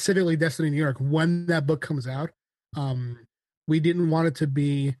example, specifically Destiny New York, when that book comes out. We didn't want it to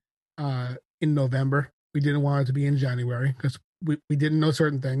be in November. We didn't want it to be in January because we didn't know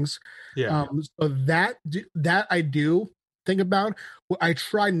certain things. So that I do think about. What I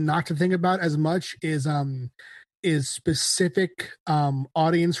try not to think about as much is specific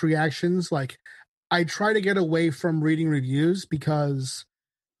audience reactions. Like I try to get away from reading reviews because,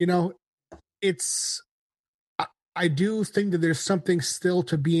 you know, I do think that there's something still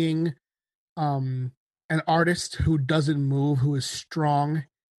to being an artist who doesn't move, who is strong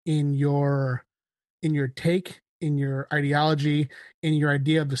in your take, in your ideology, in your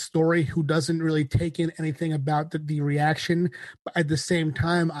idea of the story, who doesn't really take in anything about the reaction. But at the same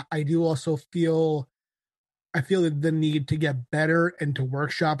time, I do also feel the need to get better and to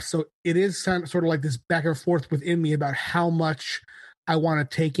workshop. So it is sort of like this back and forth within me about how much I want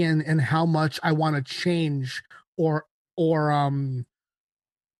to take in and how much I want to change or even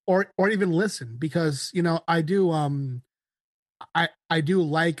listen, because, you know, I do I do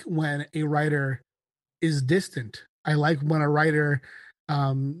like when a writer is distant. I like when a writer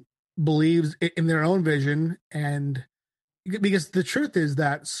believes in their own vision, and because the truth is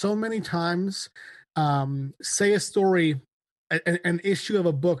that so many times, say a story, an issue of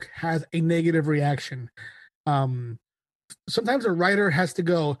a book has a negative reaction. Sometimes a writer has to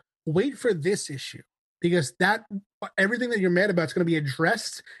go, wait for this issue, because that everything that you're mad about is going to be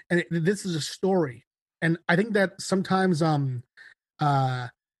addressed, and this is a story. And I think that sometimes I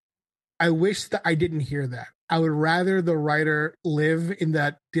wish that I didn't hear that. I would rather the writer live in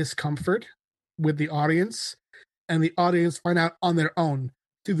that discomfort with the audience, and the audience find out on their own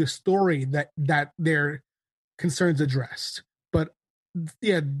through the story that their concerns addressed. But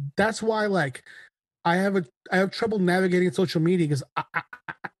yeah, that's why, like, I have trouble navigating social media because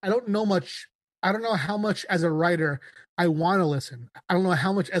I don't know much. I don't know how much as a writer I want to listen. I don't know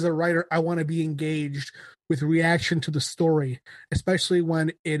how much as a writer I want to be engaged with reaction to the story, especially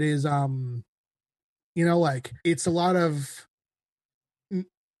when it is, you know, like it's a lot of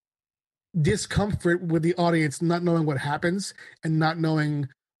discomfort with the audience not knowing what happens and not knowing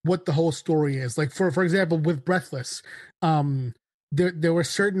what the whole story is. Like for example, with Breathless, there were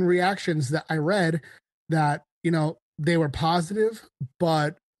certain reactions that I read that, you know, they were positive,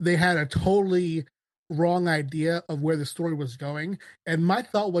 but they had a totally wrong idea of where the story was going. And my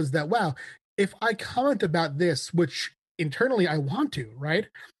thought was that, wow, if I comment about this, which internally I want to, right?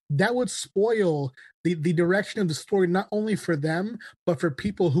 That would spoil the direction of the story, not only for them, but for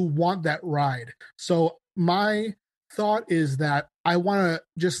people who want that ride. So my thought is that I want to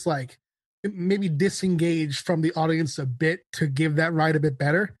just like maybe disengage from the audience a bit to give that ride a bit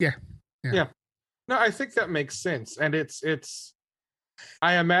better. Yeah. No, I think that makes sense. And it's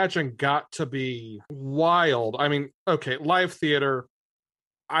I imagine got to be wild. I mean, okay, live theater,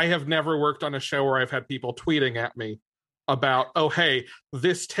 I have never worked on a show where I've had people tweeting at me about, oh, hey,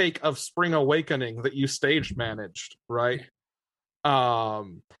 this take of Spring Awakening that you stage managed, right?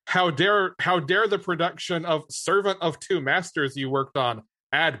 How dare the production of Servant of Two Masters you worked on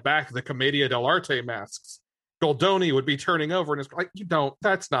add back the Commedia dell'arte masks? Goldoni would be turning over and it's like, you don't,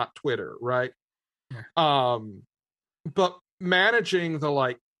 that's not Twitter, right? Yeah. But managing the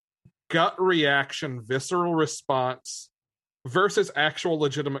like gut reaction, visceral response versus actual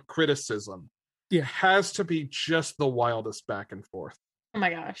legitimate criticism has to be just the wildest back and forth. Oh my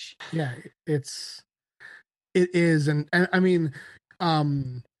gosh. Yeah, it is. And I mean,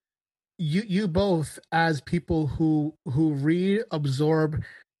 you both, as people who read, absorb,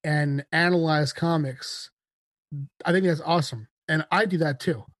 and analyze comics, I think that's awesome. And I do that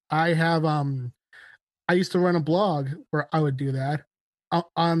too. I have I used to run a blog where I would do that.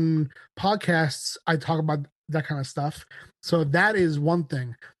 On podcasts, I talk about that kind of stuff. So that is one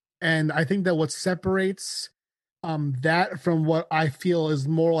thing. And I think that what separates that from what I feel is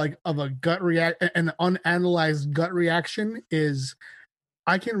more like of a gut react, an unanalyzed gut reaction, is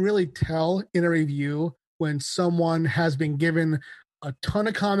I can really tell in a review when someone has been given a ton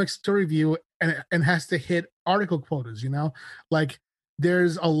of comics to review and has to hit article quotas, you know? Like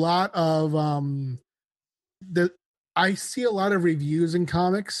there's a lot of I see a lot of reviews in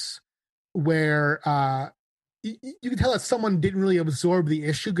comics where you can tell that someone didn't really absorb the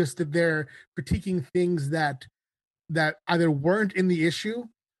issue because they're critiquing things that either weren't in the issue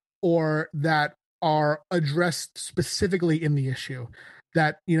or that are addressed specifically in the issue.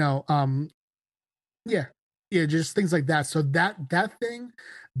 That, you know, just things like that. So that thing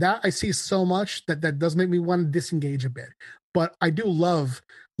that I see so much that does make me want to disengage a bit. But I do love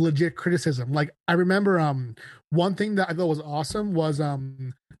legit criticism. Like I remember one thing that I thought was awesome was I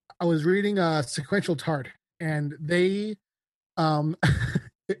was reading Sequential Tart, and they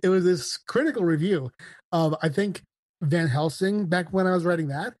it was this critical review of, I think, Van Helsing back when I was writing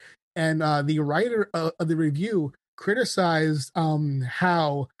that, and the writer of the review criticized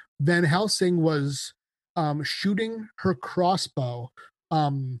how Van Helsing was shooting her crossbow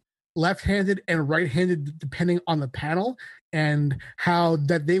left-handed and right-handed depending on the panel, and how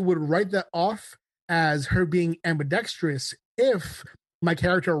that they would write that off as her being ambidextrous if my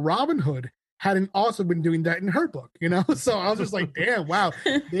character Robin Hood hadn't also been doing that in her book, you know? So I was just like, damn, wow,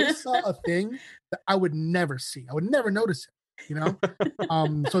 they saw a thing that I would never see. I would never notice it, you know?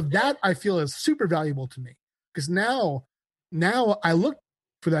 So that I feel is super valuable to me, because now I look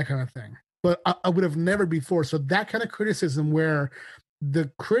for that kind of thing, but I would have never before. So that kind of criticism where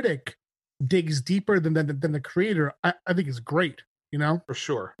the critic digs deeper than the creator, I think is great, you know? For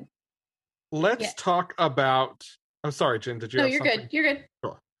sure. Let's talk about... I'm sorry, Jen, did you have you're something? Good. You're good.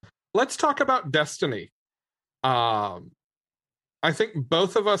 Sure. Let's talk about Destiny. I think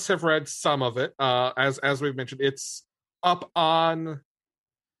both of us have read some of it. As we've mentioned, it's up on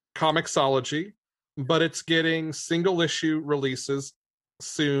Comixology, but it's getting single issue releases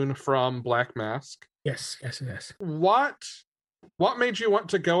soon from Black Mask. Yes. What made you want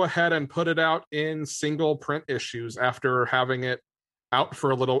to go ahead and put it out in single print issues after having it out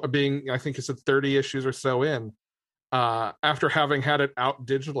for a little, being, I think you said 30 issues or so in, after having had it out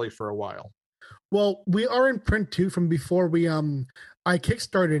digitally for a while? Well, we are in print too from before we I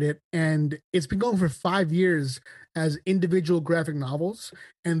kickstarted it, and it's been going for 5 years as individual graphic novels,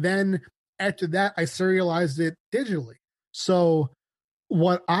 and then after that I serialized it digitally. So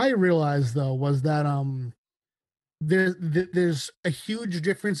what I realized though was that there's a huge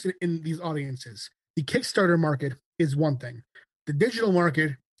difference in these audiences. The Kickstarter market is one thing. The digital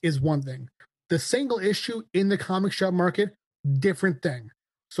market is one thing. The single issue in the comic shop market, different thing.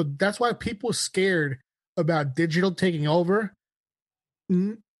 So that's why people are scared about digital taking over.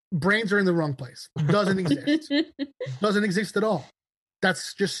 Brains are in the wrong place. Doesn't exist. Doesn't exist at all.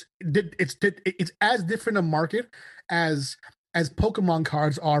 That's just, it's as different a market as Pokemon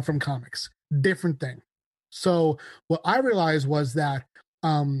cards are from comics. Different thing. So what I realized was that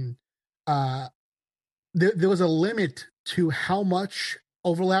there was a limit to how much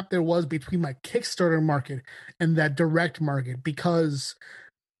overlap there was between my Kickstarter market and that direct market, because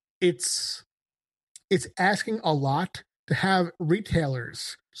it's asking a lot to have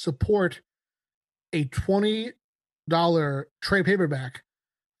retailers support a $20 trade paperback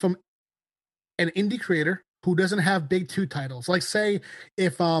from an indie creator who doesn't have big two titles. Like, say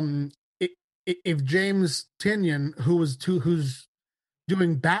if James Tynion, who's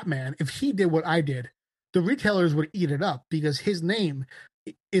doing Batman, if he did what I did, the retailers would eat it up because his name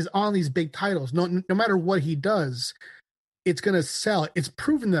is on these big titles. No matter what he does, it's going to sell. It's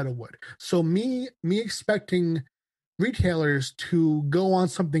proven that it would. So me expecting retailers to go on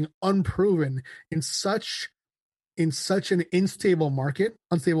something unproven in such an unstable market,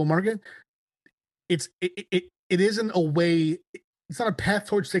 it isn't a way. It's not a path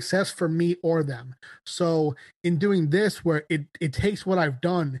towards success for me or them. So in doing this, where it takes what I've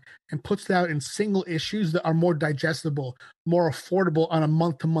done and puts it out in single issues that are more digestible, more affordable on a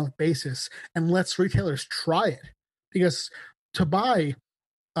month-to-month basis, and lets retailers try it. Because to buy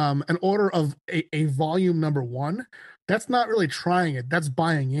an order of a volume number 1, that's not really trying it. That's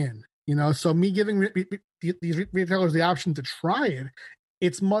buying in. So me giving these retailers the option to try it,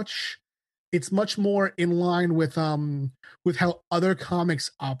 it's much more in line with how other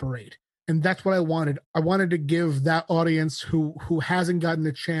comics operate. And that's what I wanted. I wanted to give that audience who hasn't gotten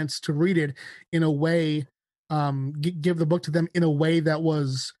a chance to read it in a way, give the book to them in a way that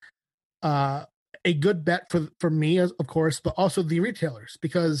was a good bet for me, of course, but also the retailers,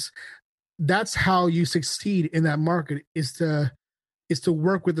 because that's how you succeed in that market is to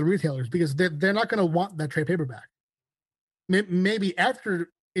work with the retailers, because they're not going to want that trade paperback. Maybe after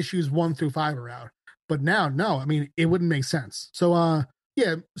issues 1 through 5 are out, but now, no, I mean, it wouldn't make sense. So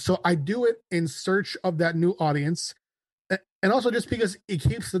so I do it in search of that new audience, and also just because it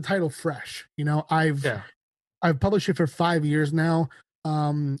keeps the title fresh. I've published it for 5 years now.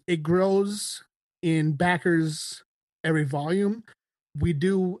 It grows in backers every volume. We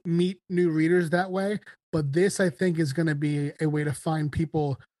do meet new readers that way, but this, I think, is going to be a way to find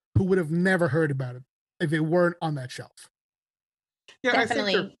people who would have never heard about it if it weren't on that shelf. Yeah,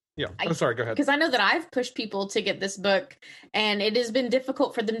 definitely. I'm sorry, go ahead. Because I know that I've pushed people to get this book, and it has been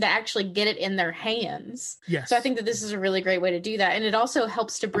difficult for them to actually get it in their hands. Yes. So I think that this is a really great way to do that. And it also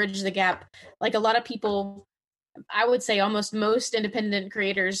helps to bridge the gap. Like, a lot of people, I would say almost most independent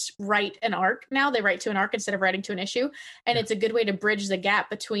creators write an arc now. They write to an arc instead of writing to an issue. And it's a good way to bridge the gap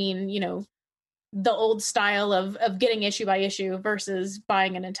between, the old style of getting issue by issue versus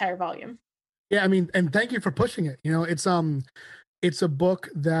buying an entire volume. Yeah, I mean, and thank you for pushing it. It's a book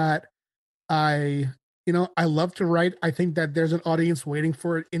that I love to write. I think that there's an audience waiting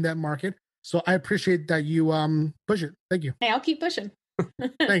for it in that market. So I appreciate that you push it. Thank you. Hey, I'll keep pushing.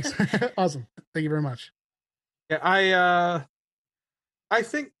 Thanks. Awesome. Thank you very much. Yeah, I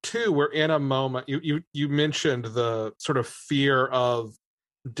think too we're in a moment. You mentioned the sort of fear of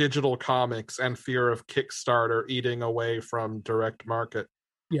digital comics and fear of Kickstarter eating away from direct market.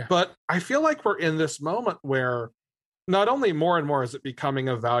 Yeah. But I feel like we're in this moment where not only more and more is it becoming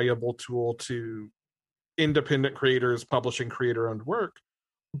a valuable tool to independent creators publishing creator-owned work,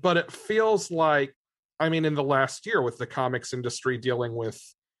 but it feels like, in the last year with the comics industry dealing with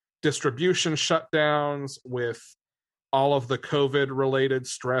distribution shutdowns, with all of the COVID-related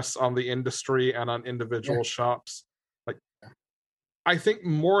stress on the industry and on individual shops, I think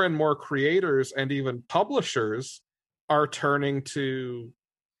more and more creators and even publishers are turning to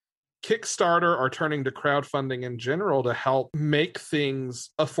Kickstarter, are turning to crowdfunding in general to help make things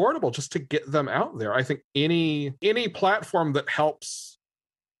affordable, just to get them out there. I think any platform that helps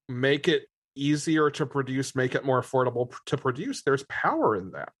make it easier to produce, make it more affordable to produce, there's power in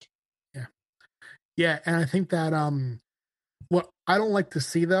that. Yeah, and I think that what I don't like to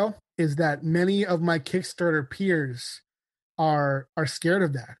see, though, is that many of my Kickstarter peers are scared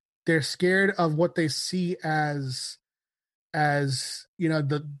of that. They're scared of what they see as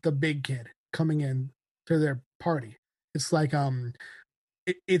the big kid coming in to their party. It's like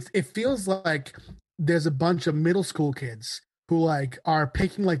it feels like there's a bunch of middle school kids who are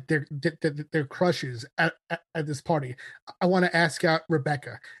picking their crushes at this party. I want to ask out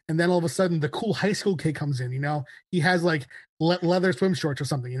Rebecca, and then all of a sudden the cool high school kid comes in. He has leather swim shorts or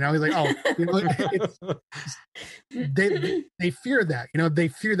something. He's like, oh, they fear that. They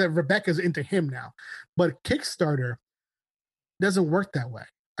fear that Rebecca's into him now. But Kickstarter doesn't work that way.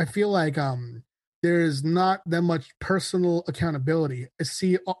 I feel like there's not that much personal accountability. I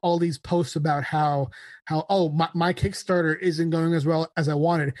see all these posts about how my Kickstarter isn't going as well as I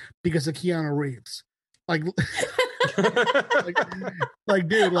wanted because of Keanu Reeves. Dude,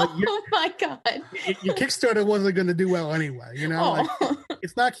 oh my god, your Kickstarter wasn't going to do well anyway.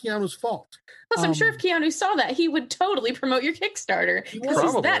 It's not Keanu's fault. Plus, I'm sure if Keanu saw that, he would totally promote your Kickstarter because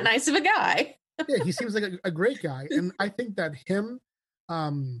he's that nice of a guy. Yeah, he seems like a great guy, and I think that him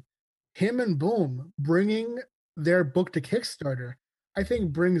and Boom bringing their book to Kickstarter, I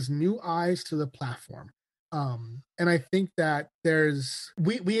think brings new eyes to the platform. And I think that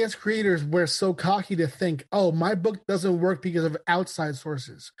we as creators, we're so cocky to think, oh, my book doesn't work because of outside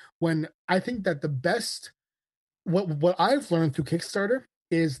sources. When I think that the best, what I've learned through Kickstarter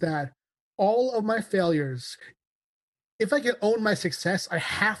is that all of my failures, if I can own my success, I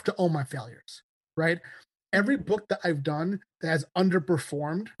have to own my failures, right? Every book that I've done that has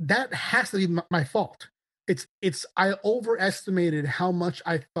underperformed, that has to be my fault. I overestimated how much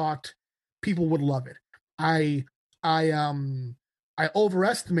I thought people would love it. I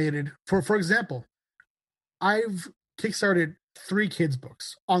overestimated, for example, I've kickstarted 3 kids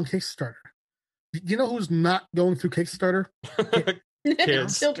books on Kickstarter. Do you know who's not going through Kickstarter?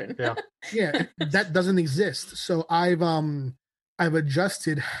 Kids. Children. Yeah, that doesn't exist. So I've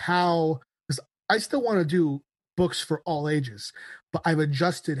adjusted how, because I still want to do books for all ages, but I've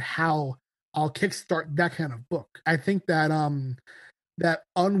adjusted how I'll kickstart that kind of book. I think that that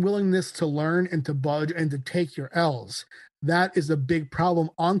unwillingness to learn and to budge and to take your L's, that is a big problem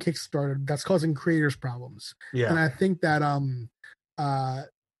on Kickstarter that's causing creators problems. Yeah. And I think that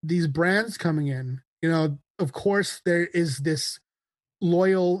these brands coming in, of course there is this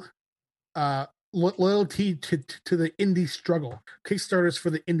loyalty to the indie struggle. Kickstarters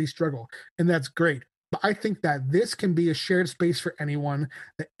for the indie struggle, and that's great. But I think that this can be a shared space for anyone,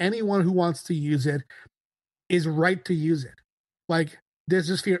 that anyone who wants to use it is right to use it. Like, there's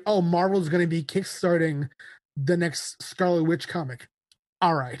this fear, oh, Marvel's going to be kickstarting the next Scarlet Witch comic.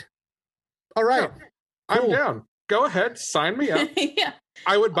 All right. Yeah, Cool. I'm down. Go ahead. Sign me up. Yeah.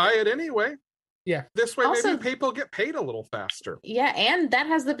 I would buy it anyway. Yeah. This way, Also, maybe people get paid a little faster. Yeah, and that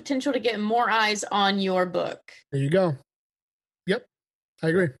has the potential to get more eyes on your book. There you go. Yep. I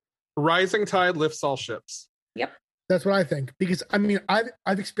agree. Rising tide lifts all ships. Yep. That's what I think. Because, I mean,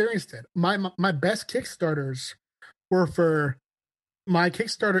 I've experienced it. My best Kickstarters were for my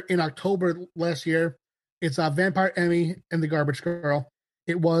Kickstarter in October last year. It's Vampire Emmy and the Garbage Girl.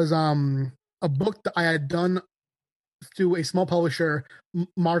 It was a book that I had done through a small publisher,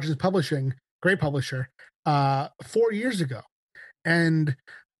 Margins Publishing, great publisher, 4 years ago. And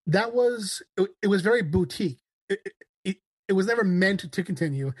that was, it was very boutique. It was never meant to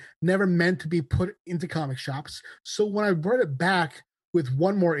continue, never meant to be put into comic shops. So when I brought it back with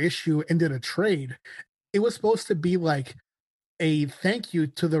one more issue and did a trade, it was supposed to be like a thank you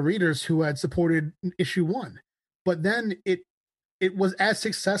to the readers who had supported issue 1. But then it was as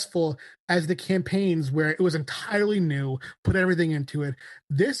successful as the campaigns where it was entirely new, put everything into it.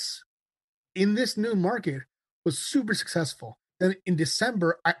 In this new market was super successful. Then in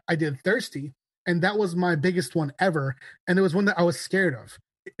December, I did Thirsty, and that was my biggest one ever. And it was one that I was scared of.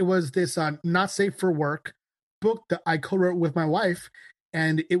 It was this Not Safe for Work book that I co-wrote with my wife.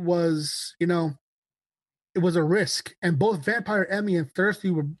 And it was, it was a risk. And both Vampire Emmy and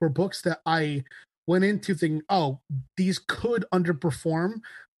Thirsty were books that I went into thinking, oh, these could underperform,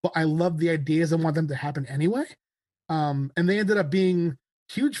 but I love the ideas and want them to happen anyway. And they ended up being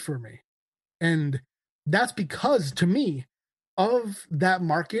huge for me. And that's because, to me, of that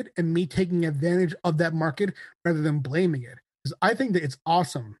market and me taking advantage of that market rather than blaming it. Because I think that it's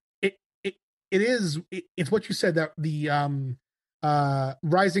awesome. It's what you said, that the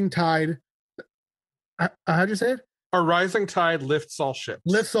rising tide, how'd you say it? A rising tide lifts all ships.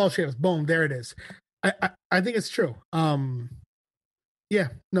 Lifts all ships. Boom, there it is. I think it's true. Yeah,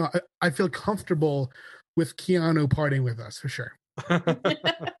 no, I feel comfortable with Keanu partying with us for sure.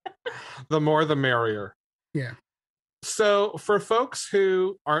 The more the merrier. Yeah. So for folks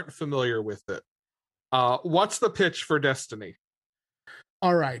who aren't familiar with it, what's the pitch for Destiny?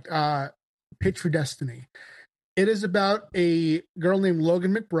 All right. Pitch for Destiny. It is about a girl named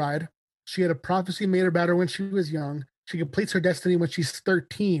Logan McBride. She had a prophecy made about her when she was young. She completes her destiny when she's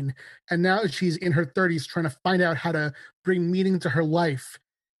 13, and now she's in her 30s trying to find out how to bring meaning to her life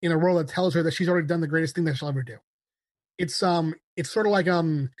in a world that tells her that she's already done the greatest thing that she'll ever do. It's sort of like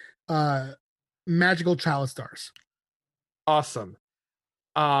Magical Child Stars. Awesome.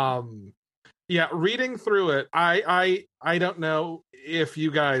 Yeah, reading through it, I don't know if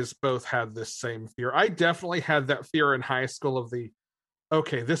you guys both had this same fear. I definitely had that fear in high school of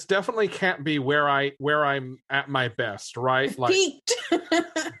okay, this definitely can't be where I'm at my best, right? Like Peaked.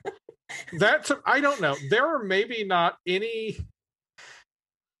 I don't know. There are maybe not anything.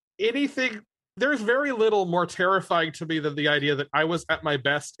 There's very little more terrifying to me than the idea that I was at my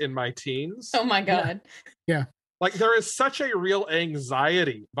best in my teens. Oh my God. Yeah. Like, there is such a real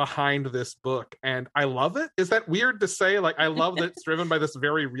anxiety behind this book, and I love it. Is that weird to say? Like, I love that it's driven by this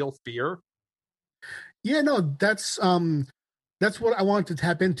very real fear. Yeah, no, that's what I wanted to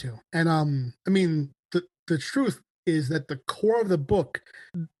tap into. And I mean, the the truth is that the core of the book,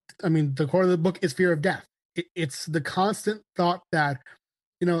 the core of the book is fear of death. It's the constant thought that,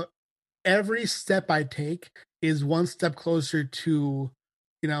 every step I take is one step closer to,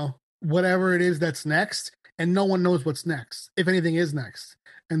 whatever it is that's next, and no one knows what's next, if anything is next.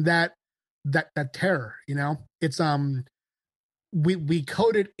 And that terror, it's we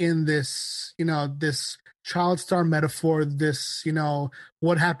code it in this, this child star metaphor, this,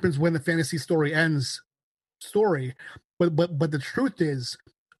 what happens when the fantasy story ends story. But the truth is,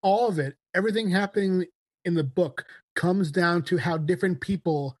 all of it, everything happening in the book comes down to how different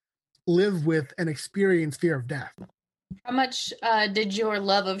people live with and experience fear of death. How much did your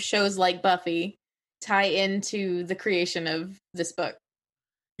love of shows like Buffy tie into the creation of this book?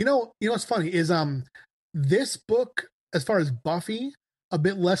 What's funny is this book, as far as Buffy, a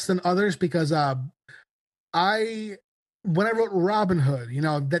bit less than others, because when I wrote Robin Hood,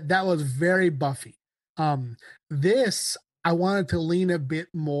 that was very Buffy. This, I wanted to lean a bit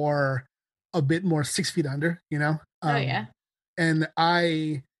more 6 Feet Under, Oh yeah. And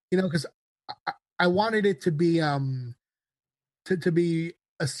I, because I wanted it to be to be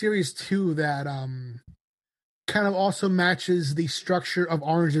a series too that kind of also matches the structure of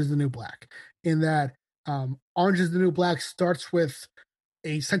Orange is the New Black, in that Orange is the New Black starts with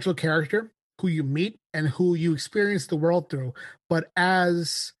a central character who you meet and who you experience the world through, but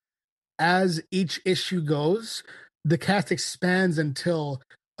as each issue goes, the cast expands until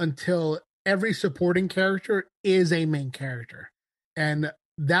every supporting character is a main character. And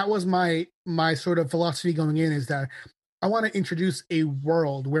that was my sort of philosophy going in, is that I want to introduce a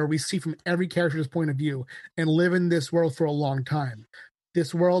world where we see from every character's point of view and live in this world for a long time.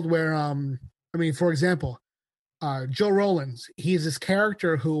 This world where, for example, Joe Rollins, he's this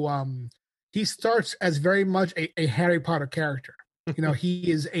character who he starts as very much a Harry Potter character.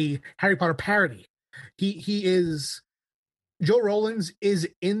 He is a Harry Potter parody. Joe Rollins is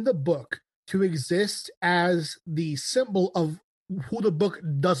in the book to exist as the symbol of who the book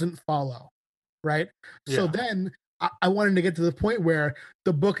doesn't follow, right? Yeah. So then I wanted to get to the point where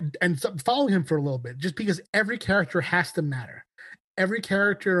the book ends up following him for a little bit, just because every character has to matter. Every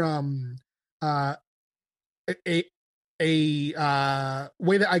character, a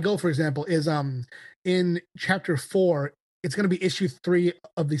way that I go, for example, is in chapter 4. It's going to be issue 3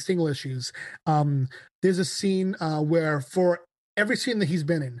 of the single issues. There's a scene where, for every scene that he's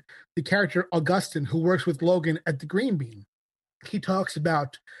been in, the character Augustine, who works with Logan at the Green Bean, he talks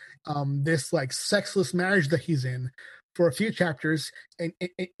about this like sexless marriage that he's in for a few chapters, and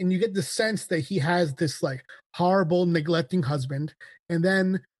you get the sense that he has this like horrible, neglecting husband, and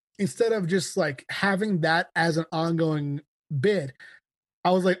then instead of just like having that as an ongoing bit,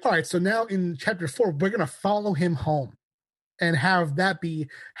 I was like, all right, so now in chapter 4, we're going to follow him home and have that be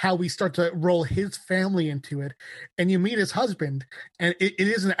how we start to roll his family into it. And you meet his husband, and it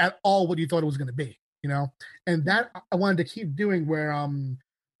isn't at all what you thought it was going to be, And that I wanted to keep doing,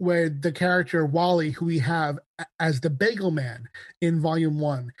 where the character Wally, who we have as the Bagel Man in Volume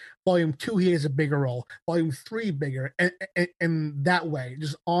 1, Volume 2, he has a bigger role, Volume 3 bigger, and that way,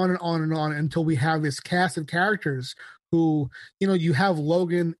 just on and on and on until we have this cast of characters who, you have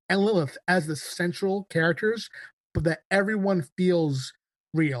Logan and Lilith as the central characters, but that everyone feels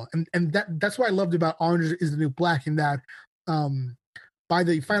real. And that's what I loved about Orange is the New Black, in that by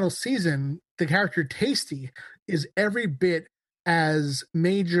the final season, the character Tasty is every bit as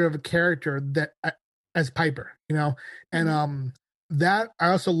major of a character that as Piper, and that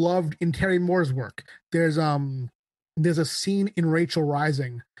I also loved in Terry Moore's work. There's a scene in Rachel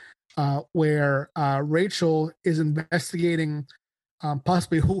Rising where Rachel is investigating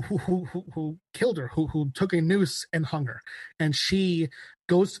possibly who killed her, who took a noose and hung her, and she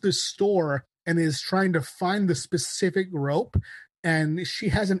goes to the store and is trying to find the specific rope, and she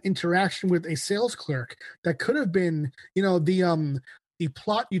has an interaction with a sales clerk that could have been, the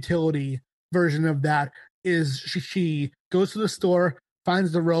plot utility version of that is she goes to the store,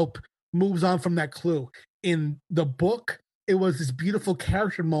 finds the rope, moves on from that clue. In the book, it was this beautiful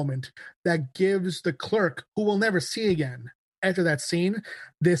character moment that gives the clerk, who we'll never see again after that scene,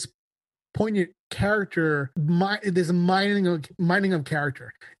 this poignant character, this mining of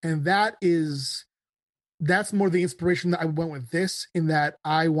character. And that's more the inspiration that I went with this, in that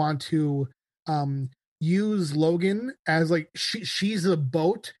I want to use Logan as like she's a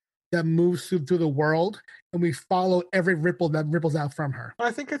boat that moves through the world, and we follow every ripple that ripples out from her.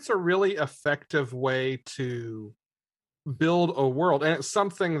 I think it's a really effective way to build a world, and it's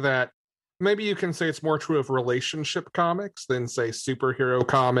something that maybe you can say it's more true of relationship comics than, say, superhero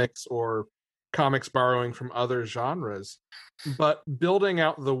comics or comics borrowing from other genres, but building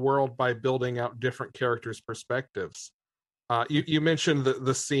out the world by building out different characters' perspectives. You mentioned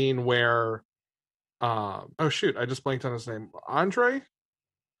the scene where, oh shoot, I just blanked on his name. Andre?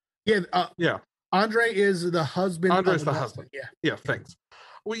 Yeah. Andre is the husband. Andre's the husband. Yeah, thanks.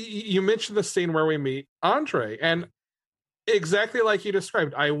 You mentioned the scene where we meet Andre, and exactly like you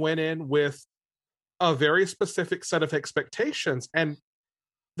described, I went in with a very specific set of expectations, and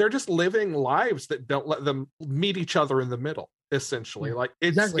they're just living lives that don't let them meet each other in the middle, essentially. Yeah, like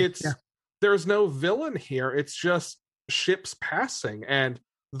it's there's no villain here. It's just ships passing, and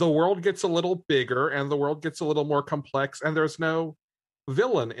the world gets a little bigger and the world gets a little more complex, and there's no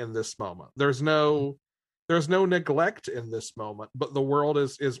villain in this moment. There's no neglect in this moment, but the world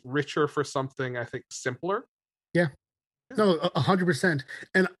is richer for something, I think, simpler. Yeah. No, 100%.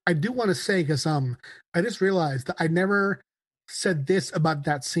 And I do want to say, because I just realized that I never said this about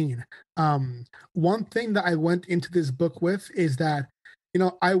that scene. One thing that I went into this book with is that,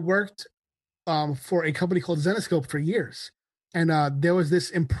 I worked for a company called Zenescope for years, and there was this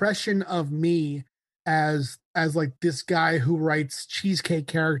impression of me as like this guy who writes cheesecake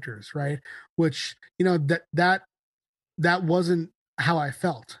characters, right? Which that wasn't how I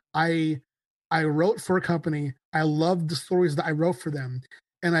felt. I wrote for a company. I loved the stories that I wrote for them.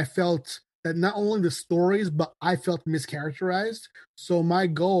 And I felt that not only the stories, but I felt mischaracterized. So my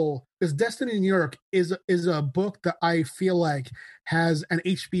goal is Destiny in New York is a book that I feel like has an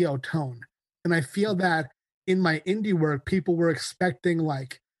HBO tone. And I feel that in my indie work, people were expecting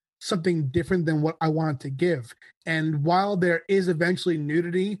like something different than what I wanted to give. And while there is eventually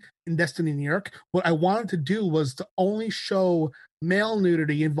nudity in Destiny New York, what I wanted to do was to only show male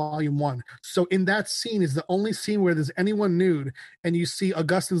nudity in volume 1. So in that scene is the only scene where there's anyone nude and you see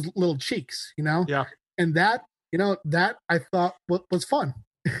Augustine's little cheeks, Yeah. And that, that I thought was fun,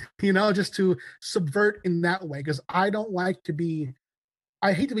 just to subvert in that way. Because I hate to be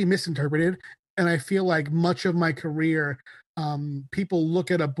misinterpreted. And I feel like much of my career, people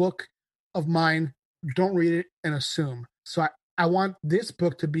look at a book of mine, don't read it, and assume. So I want this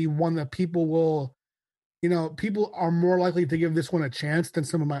book to be one that people will, people are more likely to give this one a chance than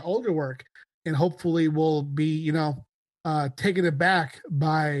some of my older work, and hopefully will be, taken aback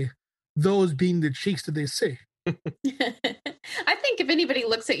by those being the cheeks that they see. I think if anybody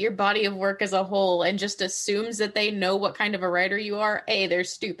looks at your body of work as a whole and just assumes that they know what kind of a writer you are, A, they're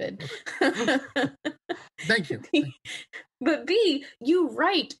stupid. Thank you. But B, you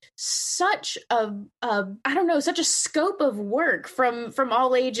write such such a scope of work from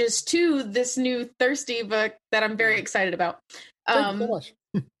all ages to this new Thirsty book that I'm very excited about. Thank you so much.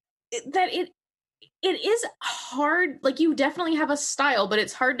 That it is hard. Like, you definitely have a style, but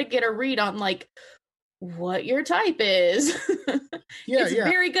it's hard to get a read on like what your type is. It's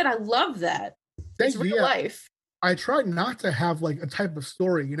very good. I love that. It's real life. I try not to have like a type of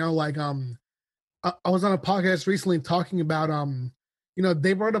story, like I was on a podcast recently talking about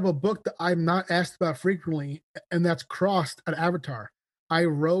they brought up a book that I'm not asked about frequently, and that's Crossed at Avatar. I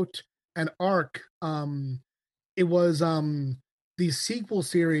wrote an arc. It was the sequel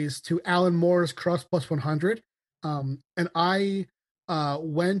series to Alan Moore's Cross Plus 100. And I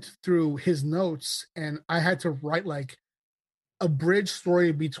went through his notes, and I had to write like a bridge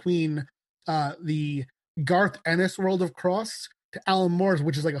story between the Garth Ennis world of Cross to Alan Moore's,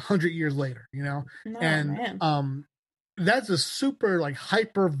 which is like 100 years later, that's a super like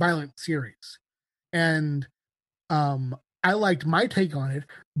hyper violent series. And I liked my take on it,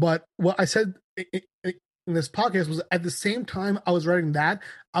 but what I said in this podcast was at the same time I was writing that,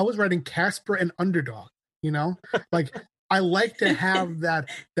 I was writing Casper and Underdog, like I like to have the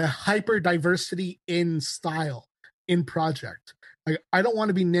hyper diversity in style in project. Like, I don't want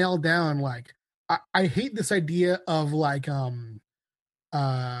to be nailed down. Like, I hate this idea of like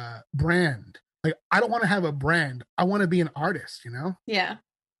brand. Like, I don't want to have a brand. I want to be an artist, Yeah,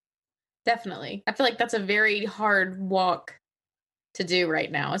 definitely. I feel like that's a very hard walk to do right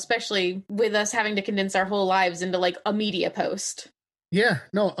now, especially with us having to condense our whole lives into like a media post. Yeah,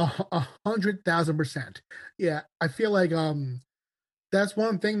 no, 100,000%. Yeah, I feel like that's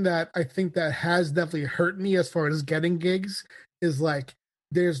one thing that I think that has definitely hurt me as far as getting gigs is like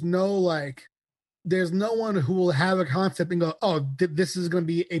there's no one who will have a concept and go, oh, this is going to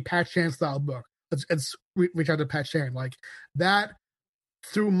be a Pat Chan style book. Let's reach out to Pat Chan. Like that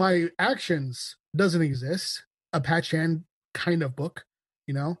through my actions doesn't exist. A Pat Chan kind of book,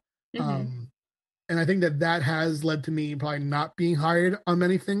 Mm-hmm. And I think that has led to me probably not being hired on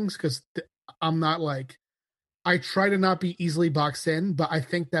many things because I'm not like, I try to not be easily boxed in, but I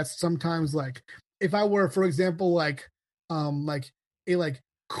think that sometimes like if I were, for example, like a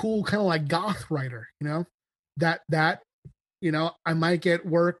cool kind of like goth writer, that I might get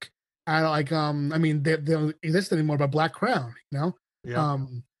work at like I mean they don't exist anymore, but Black Crown, Yeah.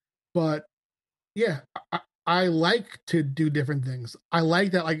 But yeah, I like to do different things. I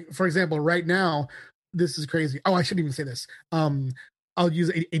like that, like, for example, right now, this is crazy. Oh, I shouldn't even say this. I'll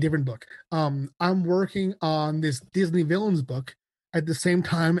use a different book. I'm working on this Disney villains book at the same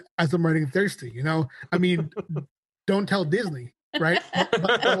time as I'm writing Thirsty. I mean, don't tell Disney, right?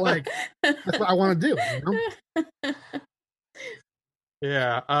 But like, that's what I want to do.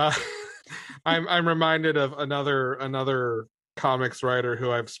 Yeah. I'm reminded of another comics writer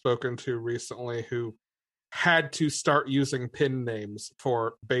who I've spoken to recently who had to start using pen names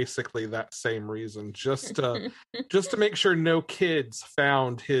for basically that same reason, just to make sure no kids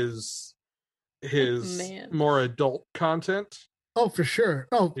found his more adult content. Oh, for sure.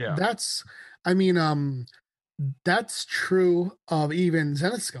 Oh, yeah. That's true of even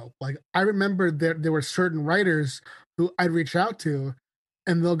Zenescope. Like, I remember there were certain writers who I'd reach out to,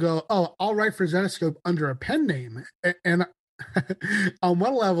 and they'll go, "Oh, I'll write for Zenescope under a pen name." And on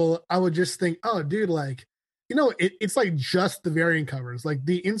one level, I would just think, "Oh, dude, like, it's like just the variant covers, like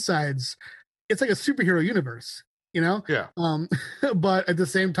the insides. It's like a superhero universe, Yeah. But at the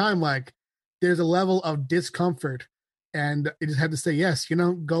same time, like, there's a level of discomfort, and I just had to say yes.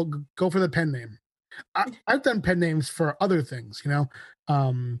 Go for the pen name. I've done pen names for other things,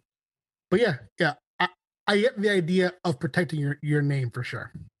 but yeah. I get the idea of protecting your name for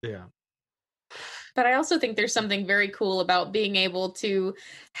sure. Yeah. But I also think there's something very cool about being able to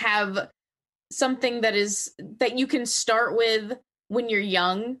have something that you can start with when you're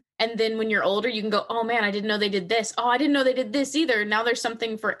young, and then when you're older, you can go, oh man, I didn't know they did this. Oh, I didn't know they did this either. Now there's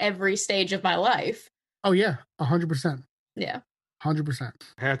something for every stage of my life. Oh yeah, 100%. Yeah, 100%.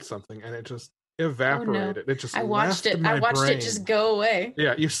 I had something, and it just evaporated. Oh, no. It just I watched it. I watched it just go away.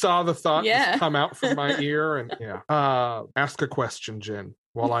 Yeah, you saw the thought just come out from my ear, and yeah. Ask a question, Jen,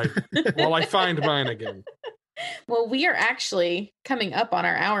 while I find mine again. Well, we are actually coming up on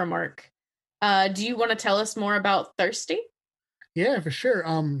our hour mark. Do you want to tell us more about Thirsty? Yeah, for sure.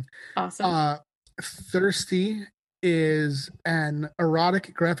 Awesome. Thirsty is an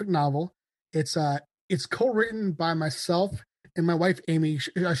erotic graphic novel. It's co-written by myself and my wife Amy.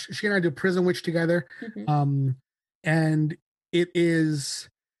 She and I do Prison Witch together. Mm-hmm. And it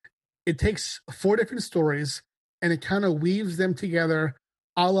takes 4 different stories and it kind of weaves them together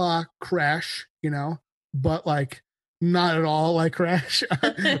a la Crash, but like not at all like Crash.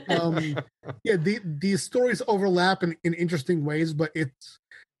 Yeah, these stories overlap in interesting ways, but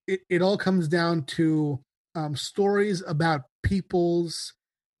it all comes down to stories about people's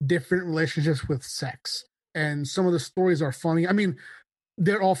different relationships with sex. And some of the stories are funny. I mean,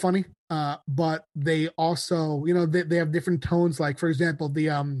 they're all funny, but they also, they have different tones. Like, for example,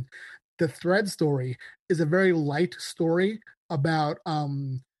 the Thread story is a very light story about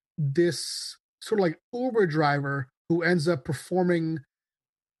this sort of like Uber driver who ends up performing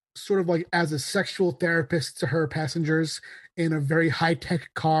sort of like as a sexual therapist to her passengers in a very high-tech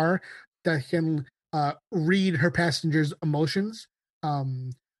car that can read her passengers' emotions.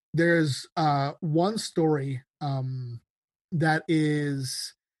 There's one story that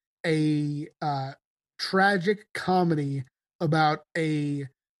is a tragic comedy about a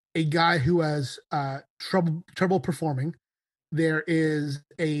guy who has trouble performing. There is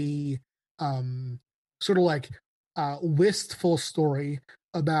a sort of like wistful story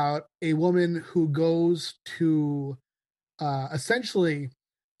about a woman who goes to essentially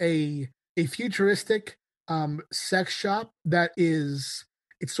a futuristic sex shop that is,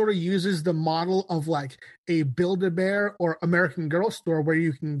 it sort of uses the model of like a Build-A-Bear or American Girl store where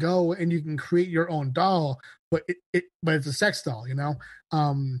you can go and you can create your own doll, but but it's a sex doll,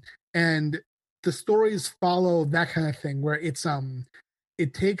 and the stories follow that kind of thing where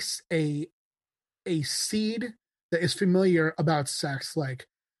it takes a seed that is familiar about sex, like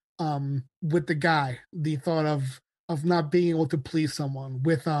with the guy, the thought of not being able to please someone,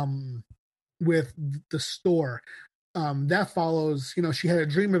 with the store that follows, she had a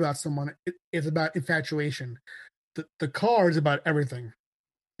dream about someone. It's about infatuation. The car is about everything.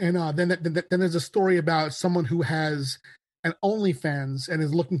 And then there's a story about someone who has an OnlyFans and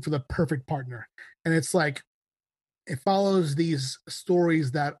is looking for the perfect partner. And it's like, it follows these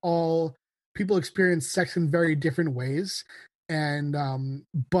stories that all people experience sex in very different ways, and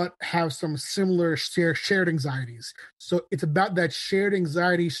but have some similar shared anxieties. So it's about that shared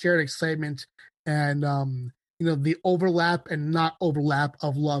anxiety, shared excitement, and the overlap and not overlap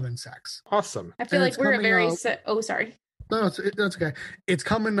of love and sex. Awesome. I feel like we're a very sorry. No, that's okay. It's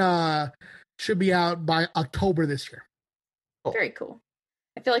coming. Should be out by October this year. Cool. Very cool.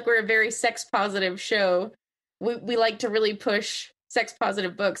 I feel like we're a very sex positive show. We like to really push sex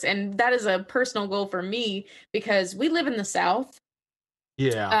positive books, and that is a personal goal for me because we live in the South.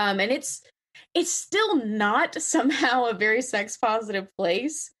 Yeah. And it's still not somehow a very sex positive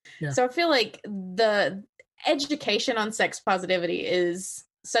place. Yeah. So I feel like the education on sex positivity is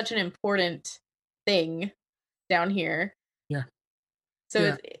such an important thing down here. Yeah.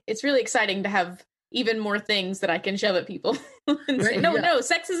 So it's really exciting to have even more things that I can shove at people and say, no,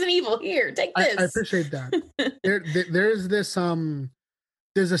 sex isn't evil. Here, take this. I appreciate that. There's this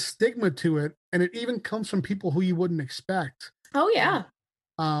there's a stigma to it, and it even comes from people who you wouldn't expect. Oh yeah.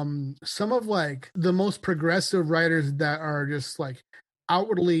 Some of like the most progressive writers that are just like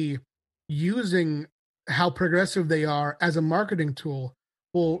outwardly using how progressive they are as a marketing tool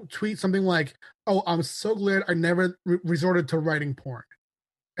will tweet something like, "Oh, I'm so glad I never resorted to writing porn,"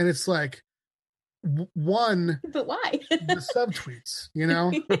 and it's like, one, but why? The subtweets, you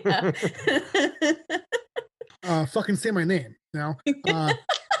know? Fucking say my name, you know?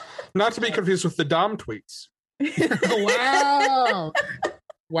 Not to be confused with the Dom tweets.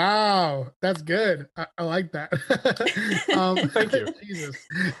 Wow, that's good. I like that. Thank you. Jesus.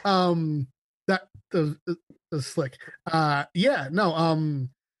 That was slick. That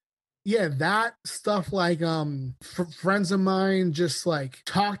stuff like friends of mine just like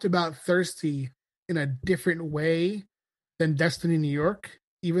talked about Thirsty in a different way than Destiny New York,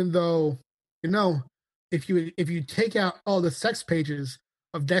 even though, you know, if you take out all the sex pages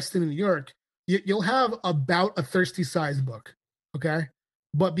of Destiny New York, you'll have about a Thirsty size book, okay?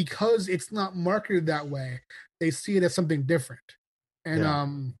 But because it's not marketed that way, they see it as something different.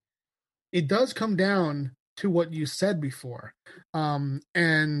 And it does come down to what you said before.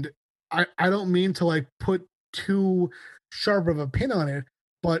 And I don't mean to like put too sharp of a pin on it,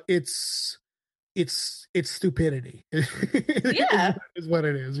 but it's stupidity. Yeah. is what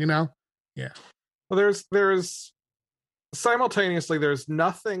it is, you know? Yeah. Well, there's simultaneously, there's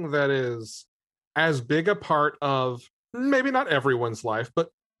nothing that is as big a part of maybe not everyone's life, but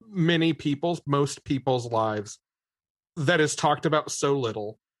most people's lives that is talked about so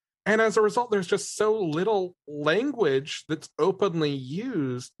little. And as a result, there's just so little language that's openly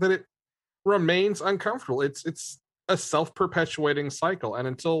used that it remains uncomfortable. It's a self-perpetuating cycle. And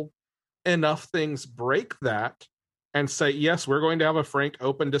until enough things break that and say, yes, we're going to have a frank,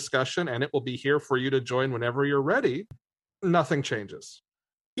 open discussion and it will be here for you to join whenever you're ready, nothing changes.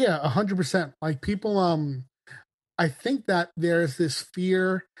 Yeah, 100%. Like people, I think that there's this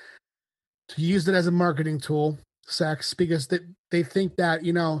fear to use it as a marketing tool, sex, because they think that,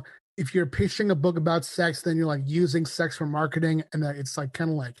 you know, if you're pitching a book about sex, then you're like using sex for marketing, and that it's like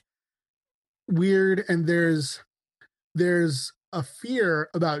kind of like weird. And there's a fear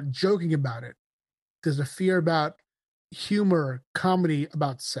about joking about it. There's a fear about humor, comedy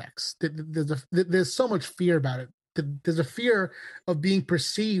about sex. There's so much fear about it. There's a fear of being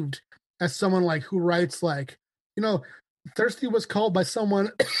perceived as someone like who writes like, you know, Thirsty was called by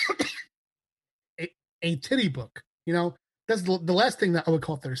someone a titty book. You know, that's the last thing that I would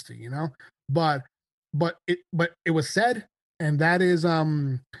call Thirsty. You know, but it was said, and that is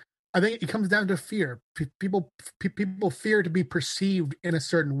I think it comes down to fear. People fear to be perceived in a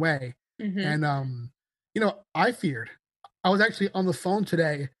certain way, and you know, I feared. I was actually on the phone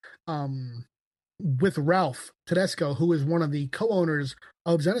today with Ralph Tedesco, who is one of the co-owners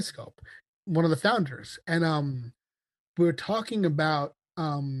of Zenescope, one of the founders, and we were talking about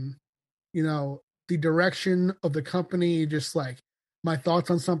you know, the direction of the company, just like my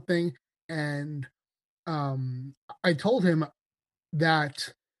thoughts on something, and I told him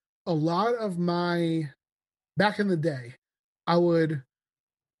that a lot of my back in the day, I would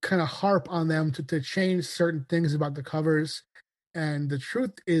kind of harp on them to change certain things about the covers. And the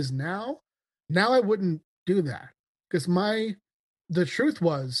truth is now I wouldn't do that, because the truth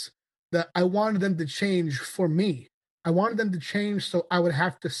was that I wanted them to change for me. I wanted them to change so I would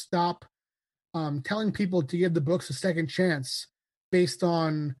have to stop telling people to give the books a second chance based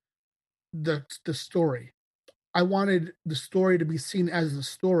on the story. I wanted the story to be seen as a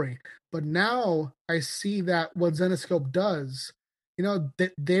story. But now I see that what Zenescope does, you know,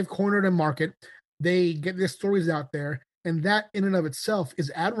 they've cornered a market. They get their stories out there, and that in and of itself is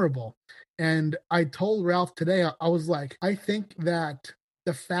admirable. And I told Ralph today, I was like, I think that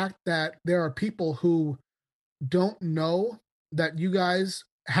the fact that there are people who don't know that you guys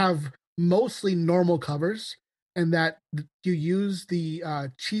have mostly normal covers, and that you use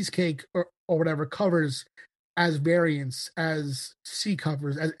the cheesecake or whatever covers as variants, as C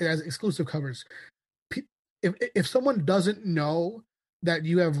covers, as exclusive covers. If someone doesn't know that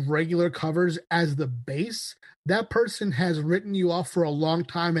you have regular covers as the base, that person has written you off for a long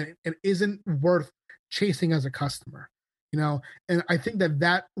time and isn't worth chasing as a customer, you know? And I think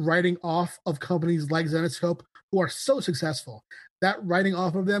that writing off of companies like Zenescope, who are so successful, that writing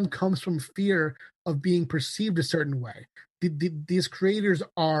off of them comes from fear of being perceived a certain way. These creators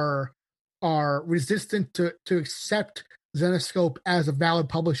are resistant to accept Zenescope as a valid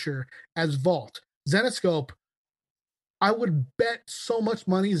publisher, as Vault. Zenescope, I would bet so much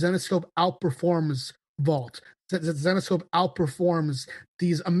money Zenescope outperforms Vault. Zenescope outperforms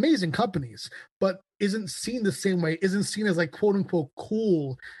these amazing companies, but isn't seen the same way, isn't seen as like quote unquote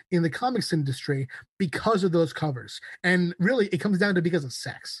cool in the comics industry because of those covers. And really, it comes down to because of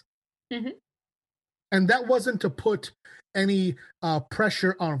sex. Mm-hmm. And that wasn't to put any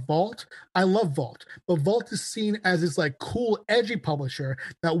pressure on Vault. I love Vault, but Vault is seen as this like cool, edgy publisher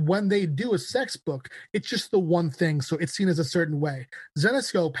that when they do a sex book, it's just the one thing, so it's seen as a certain way.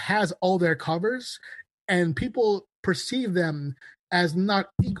 Zenescope has all their covers, and people perceive them as not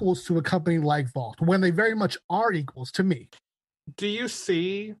equals to a company like Vault, when they very much are equals to me. Do you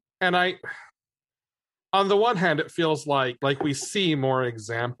see, and on the one hand, it feels like we see more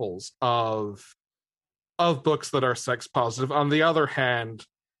examples of books that are sex positive. On the other hand,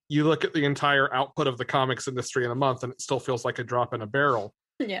 you look at the entire output of the comics industry in a month and it still feels like a drop in a barrel.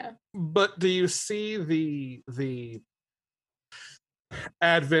 Yeah. But do you see the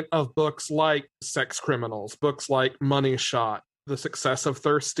advent of books like Sex Criminals, books like Money Shot, the success of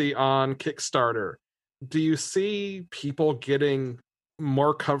Thirsty on Kickstarter? Do you see people getting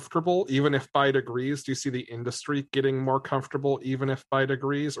more comfortable, even if by degrees? Do you see the industry getting more comfortable, even if by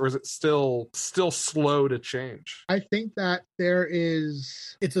degrees, or is it still slow to change? I think that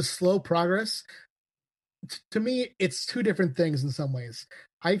it's a slow progress. To me, it's two different things in some ways.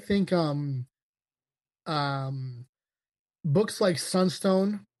 I think books like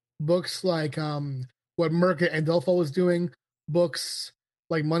Sunstone, books like what Mirka Andolfo was doing, books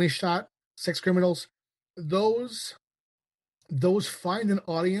like Money Shot, Sex Criminals, those find an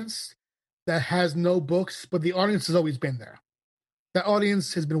audience that has no books, but the audience has always been there. That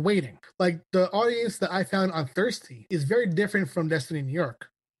audience has been waiting. Like the audience that I found on Thirsty is very different from Destiny New York.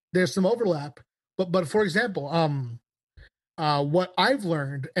 There's some overlap, but for example, what I've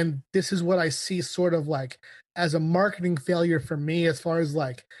learned, and this is what I see sort of like as a marketing failure for me, as far as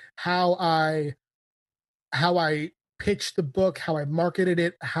like how I pitched the book, how I marketed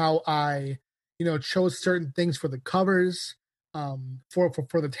it, how I chose certain things for the covers, for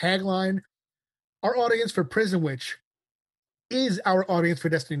the tagline. Our audience for Prison Witch is our audience for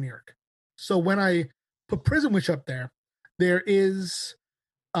Destiny New York. So when I put Prison Witch up there is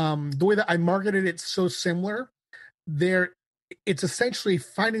the way that I marketed it so similar. It's essentially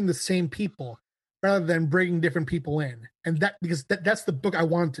finding the same people rather than bringing different people in, and that's the book I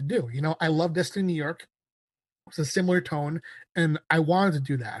wanted to do. I love Destiny New York. It's a similar tone, and I wanted to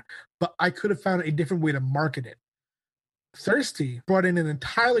do that, but I could have found a different way to market it. Thirsty brought in an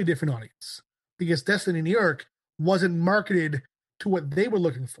entirely different audience because Destiny New York wasn't marketed to what they were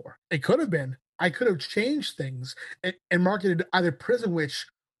looking for. It could have been. I could have changed things and marketed either Prison Witch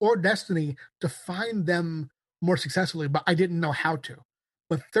or Destiny to find them more successfully, but I didn't know how to.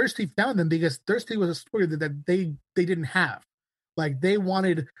 But Thirsty found them because Thirsty was a story that they didn't have. Like they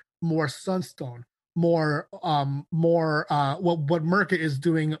wanted more Sunstone, more what Mirka is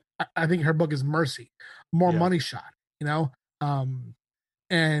doing. I think her book is Mercy, more Money Shot.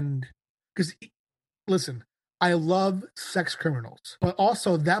 And because listen, I love Sex Criminals, but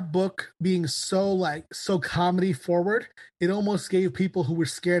also that book being so comedy forward, it almost gave people who were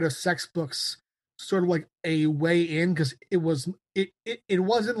scared of sex books sort of like a way in, because it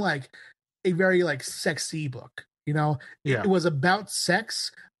wasn't like a very like sexy book, It was about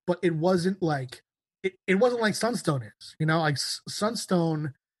sex, but it wasn't like it wasn't like Sunstone is, like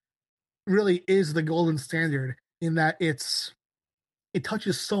Sunstone really is the golden standard in that it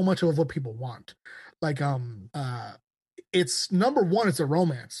touches so much of what people want. Like it's number one, it's a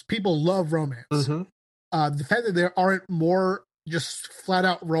romance. People love romance. Mm-hmm. The fact that there aren't more just flat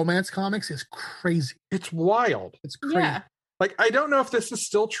out romance comics is crazy. It's wild. It's crazy. Yeah. Like, I don't know if this is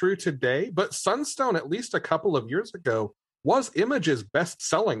still true today, but Sunstone, at least a couple of years ago, was Image's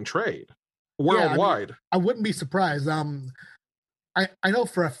best-selling trade worldwide. I wouldn't be surprised. I know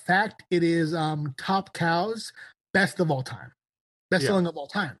for a fact it is Top Cow's best of all time, best selling of all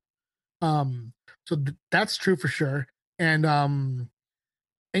time. So that's true for sure. And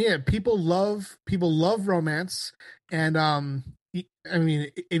yeah, people love romance. And I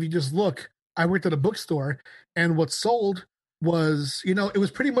mean, if you just look, I worked at a bookstore, and what sold was, it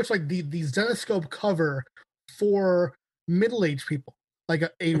was pretty much like the Zenescope cover for middle-aged people.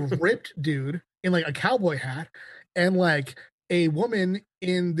 like a ripped dude in like a cowboy hat and like a woman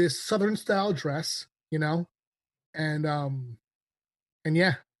in this Southern style dress, you know, and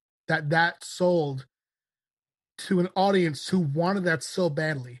yeah, that sold to an audience who wanted that so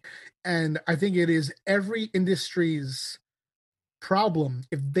badly. And I think it is every industry's problem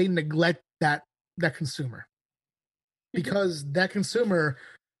if they neglect that consumer, because that consumer,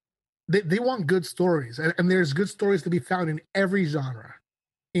 they want good stories, and there's good stories to be found in every genre,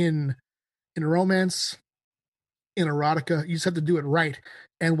 in romance, in erotica. You just have to do it right.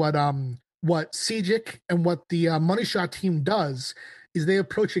 And what CGIC and what the Money Shot team does is they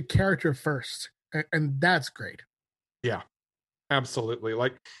approach a character first, and that's great. Yeah, absolutely.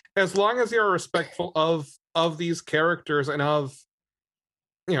 Like, as long as you're respectful of these characters and of,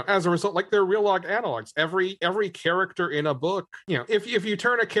 you know, as a result, like, they're real log analogs. Every character in a book, you know, if you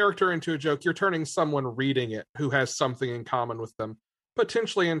turn a character into a joke, you're turning someone reading it who has something in common with them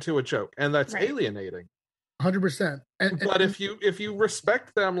potentially into a joke, and that's alienating. 100%. But if you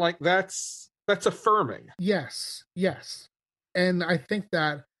respect them, like, that's affirming. Yes. And I think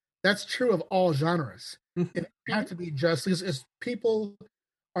that's true of all genres. It has to be just because people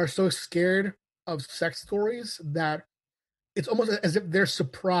are so scared of sex stories that it's almost as if they're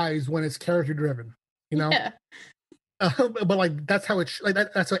surprised when it's character driven, you know? Yeah. But like, that's how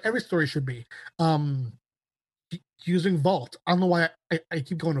that's how every story should be. Using Vault, I don't know why I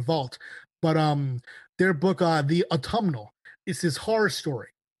keep going to Vault, but their book, The Autumnal, is this horror story,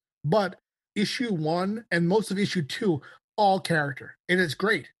 but issue 1 and most of issue 2 all character, and it's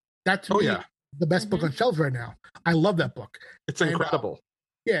great. That to me, the best book on shelves right now. I love that book. It's incredible.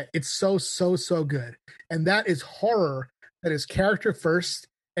 Yeah, it's so good, and that is horror that is character first,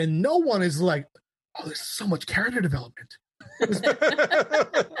 and no one is like, oh, there's so much character development.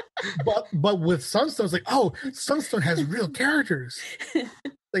 but with Sunstone, it's like, oh, Sunstone has real characters.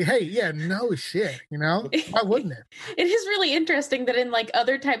 Like, hey, yeah, no shit, you know? Why wouldn't it? It is really interesting that in like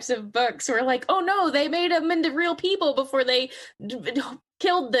other types of books, we're like, oh no, they made them into real people before they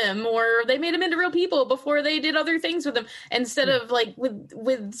killed them, or they made them into real people before they did other things with them. Instead of like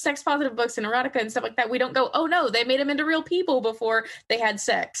with sex positive books and erotica and stuff like that, we don't go, oh no, they made them into real people before they had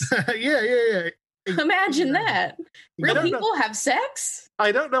sex. Yeah. Imagine that. Real people have sex?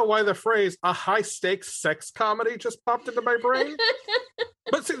 I don't know why the phrase "a high-stakes sex comedy" just popped into my brain.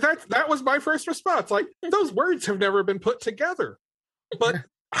 But see, that was my first response. Like, those words have never been put together. But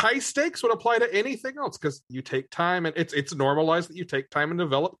high stakes would apply to anything else, because you take time, and it's normalized that you take time and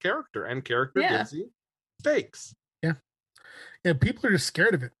develop character, and character gives you stakes. Yeah, people are just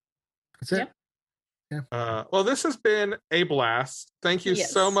scared of it. That's it. Yeah. Well, this has been a blast. Thank you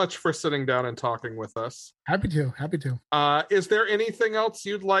so much for sitting down and talking with us. Happy to. Is there anything else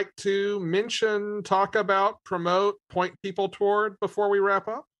you'd like to mention, talk about, promote, point people toward before we wrap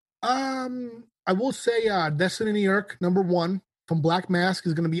up? I will say Destiny New York #1 from Black Mask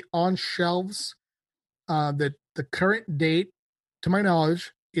is going to be on shelves. The current date, to my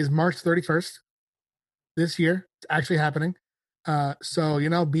knowledge, is March 31st this year. It's actually happening. So, you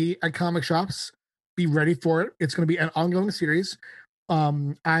know, be at comic shops. Be ready for it. It's going to be an ongoing series.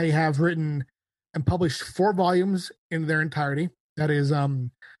 I have written and published 4 volumes in their entirety. That is,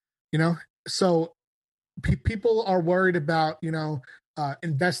 you know, so people are worried about, you know,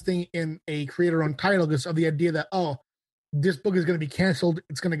 investing in a creator-owned title because of the idea that, oh, this book is going to be canceled,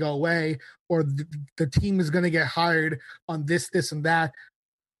 it's going to go away, or the team is going to get hired on this, and that.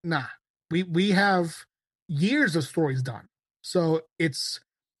 Nah, we have years of stories done. So it's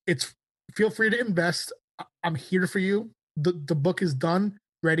feel free to invest. I'm here for you. The book is done,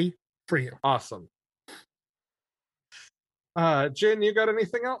 ready for you. Awesome. Jen, you got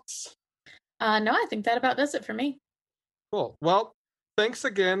anything else? No, I think that about does it for me. Cool. Well, thanks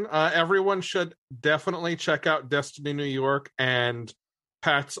again. Everyone should definitely check out Destiny New York and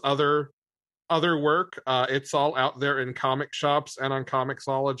Pat's other work. It's all out there in comic shops and on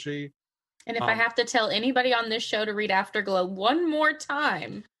Comixology. And if I have to tell anybody on this show to read Afterglow one more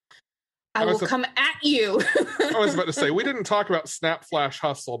time, I will come at you. I was about to say, we didn't talk about Snap Flash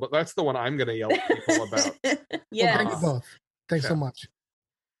Hustle, but that's the one I'm going to yell at people about. Yeah. Well, thank you both. Thanks so much.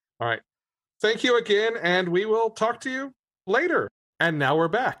 All right. Thank you again, and we will talk to you later. And now we're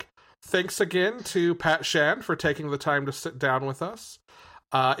back. Thanks again to Pat Shand for taking the time to sit down with us.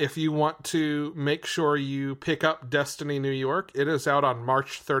 If you want to make sure you pick up Destiny New York, it is out on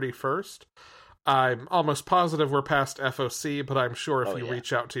March 31st. I'm almost positive we're past FOC, but I'm sure if you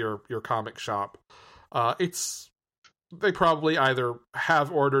reach out to your comic shop, they probably either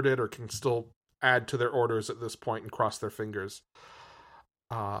have ordered it or can still add to their orders at this point and cross their fingers.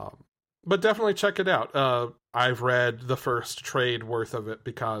 But definitely check it out. I've read the first trade worth of it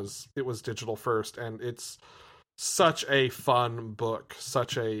because it was digital first, and it's such a fun book,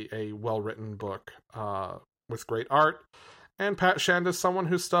 such a well-written book with great art. And Pat Shand is someone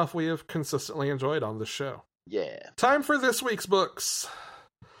whose stuff we have consistently enjoyed on the show. Yeah. Time for this week's books.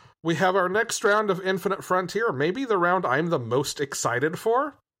 We have our next round of Infinite Frontier, maybe the round I'm the most excited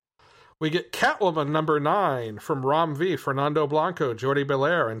for. We get Catwoman number 9 from Ram V, Fernando Blanco, Jordi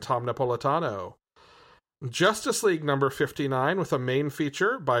Belair, and Tom Napolitano. Justice League number 59 with a main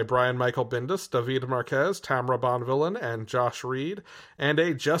feature by Brian Michael Bendis, David Marquez, Tamra Bonvillain, and Josh Reed, and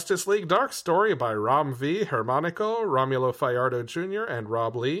a Justice League Dark Story by Ram V, Hermanico, Romulo Fajardo Jr., and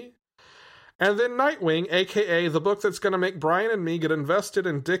Rob Lee. And then Nightwing, aka the book that's going to make Brian and me get invested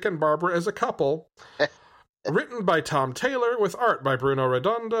in Dick and Barbara as a couple, written by Tom Taylor, with art by Bruno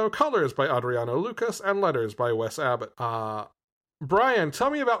Redondo, colors by Adriano Lucas, and letters by Wes Abbott. Brian, tell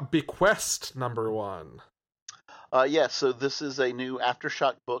me about Bequest number 1. So this is a new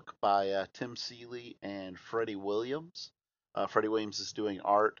Aftershock book by Tim Seeley and Freddie Williams. Freddie Williams is doing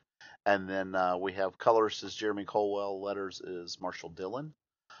art, and then we have colorist is Jeremy Colwell, letters is Marshall Dillon.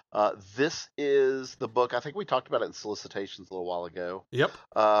 This is the book, I think we talked about it in Solicitations a little while ago. Yep.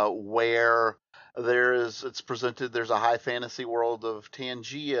 Where it's presented, there's a high fantasy world of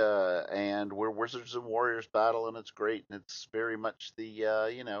Tangia, and where wizards and warriors battle, and it's great, and it's very much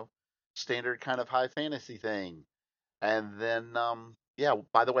the, standard kind of high fantasy thing. And then,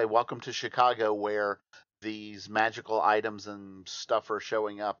 by the way, welcome to Chicago, where these magical items and stuff are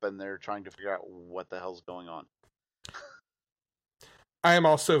showing up, and they're trying to figure out what the hell's going on. I am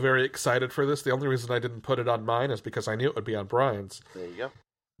also very excited for this. The only reason I didn't put it on mine is because I knew it would be on Brian's. There you go.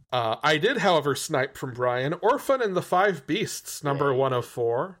 I did, however, snipe from Brian Orphan and the Five Beasts, number 1 of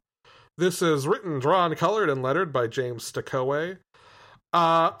 4. This is written, drawn, colored, and lettered by James Stokoe.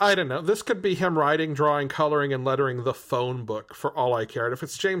 I don't know. This could be him writing, drawing, coloring, and lettering the phone book for all I cared. If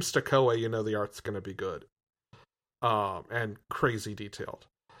it's James Stokoe, you know the art's going to be good. And crazy detailed.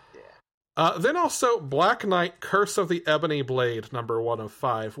 Yeah. Then also Black Knight, Curse of the Ebony Blade, number 1 of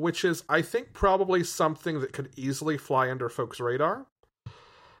 5, which is, I think, probably something that could easily fly under folks' radar.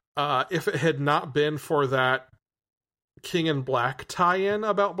 If it had not been for that King in Black tie-in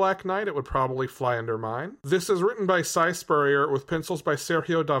about Black Knight, it would probably fly under mine. This is written by Cy Spurrier, with pencils by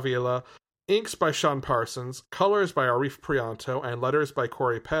Sergio Davila, inks by Sean Parsons, colors by Arif Prianto, and letters by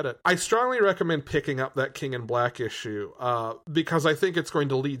Corey Pettit. I strongly recommend picking up that King in Black issue, because I think it's going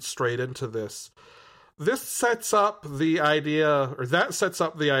to lead straight into this. That sets up the idea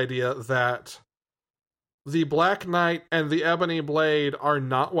that the Black Knight and the Ebony Blade are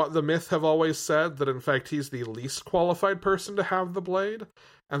not what the myth have always said, that in fact he's the least qualified person to have the blade,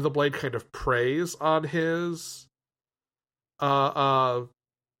 and the blade kind of preys on his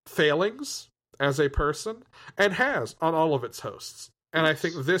failings as a person, and has on all of its hosts. And I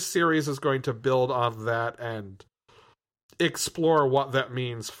think this series is going to build on that and explore what that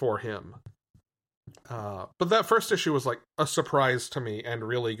means for him. But that first issue was like a surprise to me and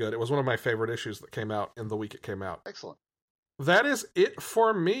really good. It was one of my favorite issues that came out in the week it came out. Excellent. That is it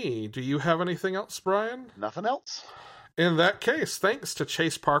for me. Do you have anything else, Brian? Nothing else. In that case, thanks to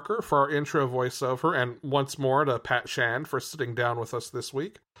Chase Parker for our intro voiceover, and once more to Pat Shand for sitting down with us this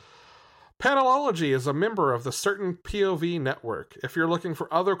week. Panelology is a member of the Certain POV Network. If you're looking for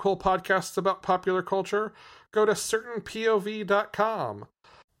other cool podcasts about popular culture, go to certainpov.com.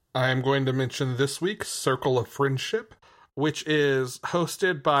 I am going to mention this week's Circle of Friendship, which is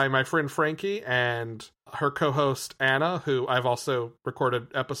hosted by my friend Frankie and her co-host Anna, who I've also recorded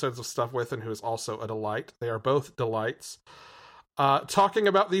episodes of stuff with and who is also a delight. They are both delights. Talking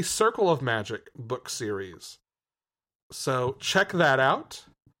about the Circle of Magic book series. So check that out.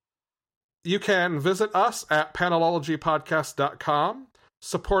 You can visit us at panelologypodcast.com.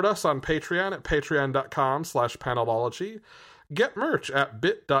 Support us on Patreon at patreon.com/panelology. Get merch at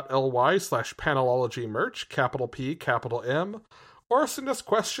bit.ly/panelologymerch, capital P, capital M, or send us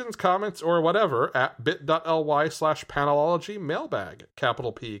questions, comments, or whatever at bit.ly/panelology mailbag,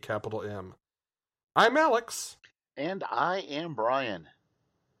 capital P, capital M. I'm Alex. And I am Brian.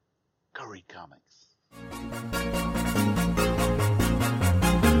 Go read comics.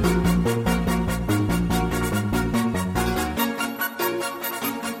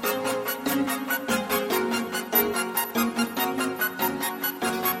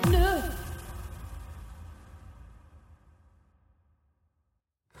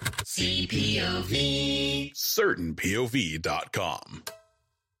 CPOV. CertainPOV.com.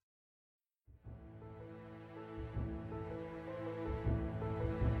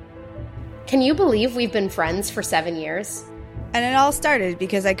 Can you believe we've been friends for 7 years? And it all started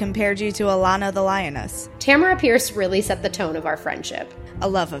because I compared you to Alana the Lioness. Tamara Pierce really set the tone of our friendship. A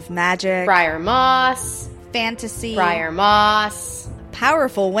love of magic. Briar Moss. Fantasy. Briar Moss.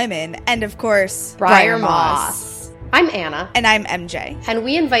 Powerful women. And of course, Briar Moss. I'm Anna. And I'm MJ. And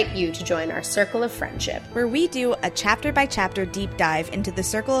we invite you to join our Circle of Friendship, where we do a chapter-by-chapter deep dive into the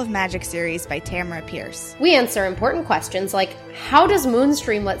Circle of Magic series by Tamara Pierce. We answer important questions like, how does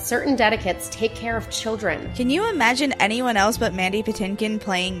Moonstream let certain dedicates take care of children? Can you imagine anyone else but Mandy Patinkin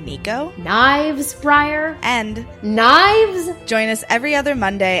playing Nico? Knives, Briar? And knives? Join us every other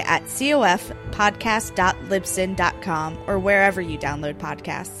Monday at cofpodcast.libsyn.com or wherever you download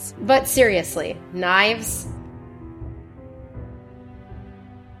podcasts. But seriously, knives?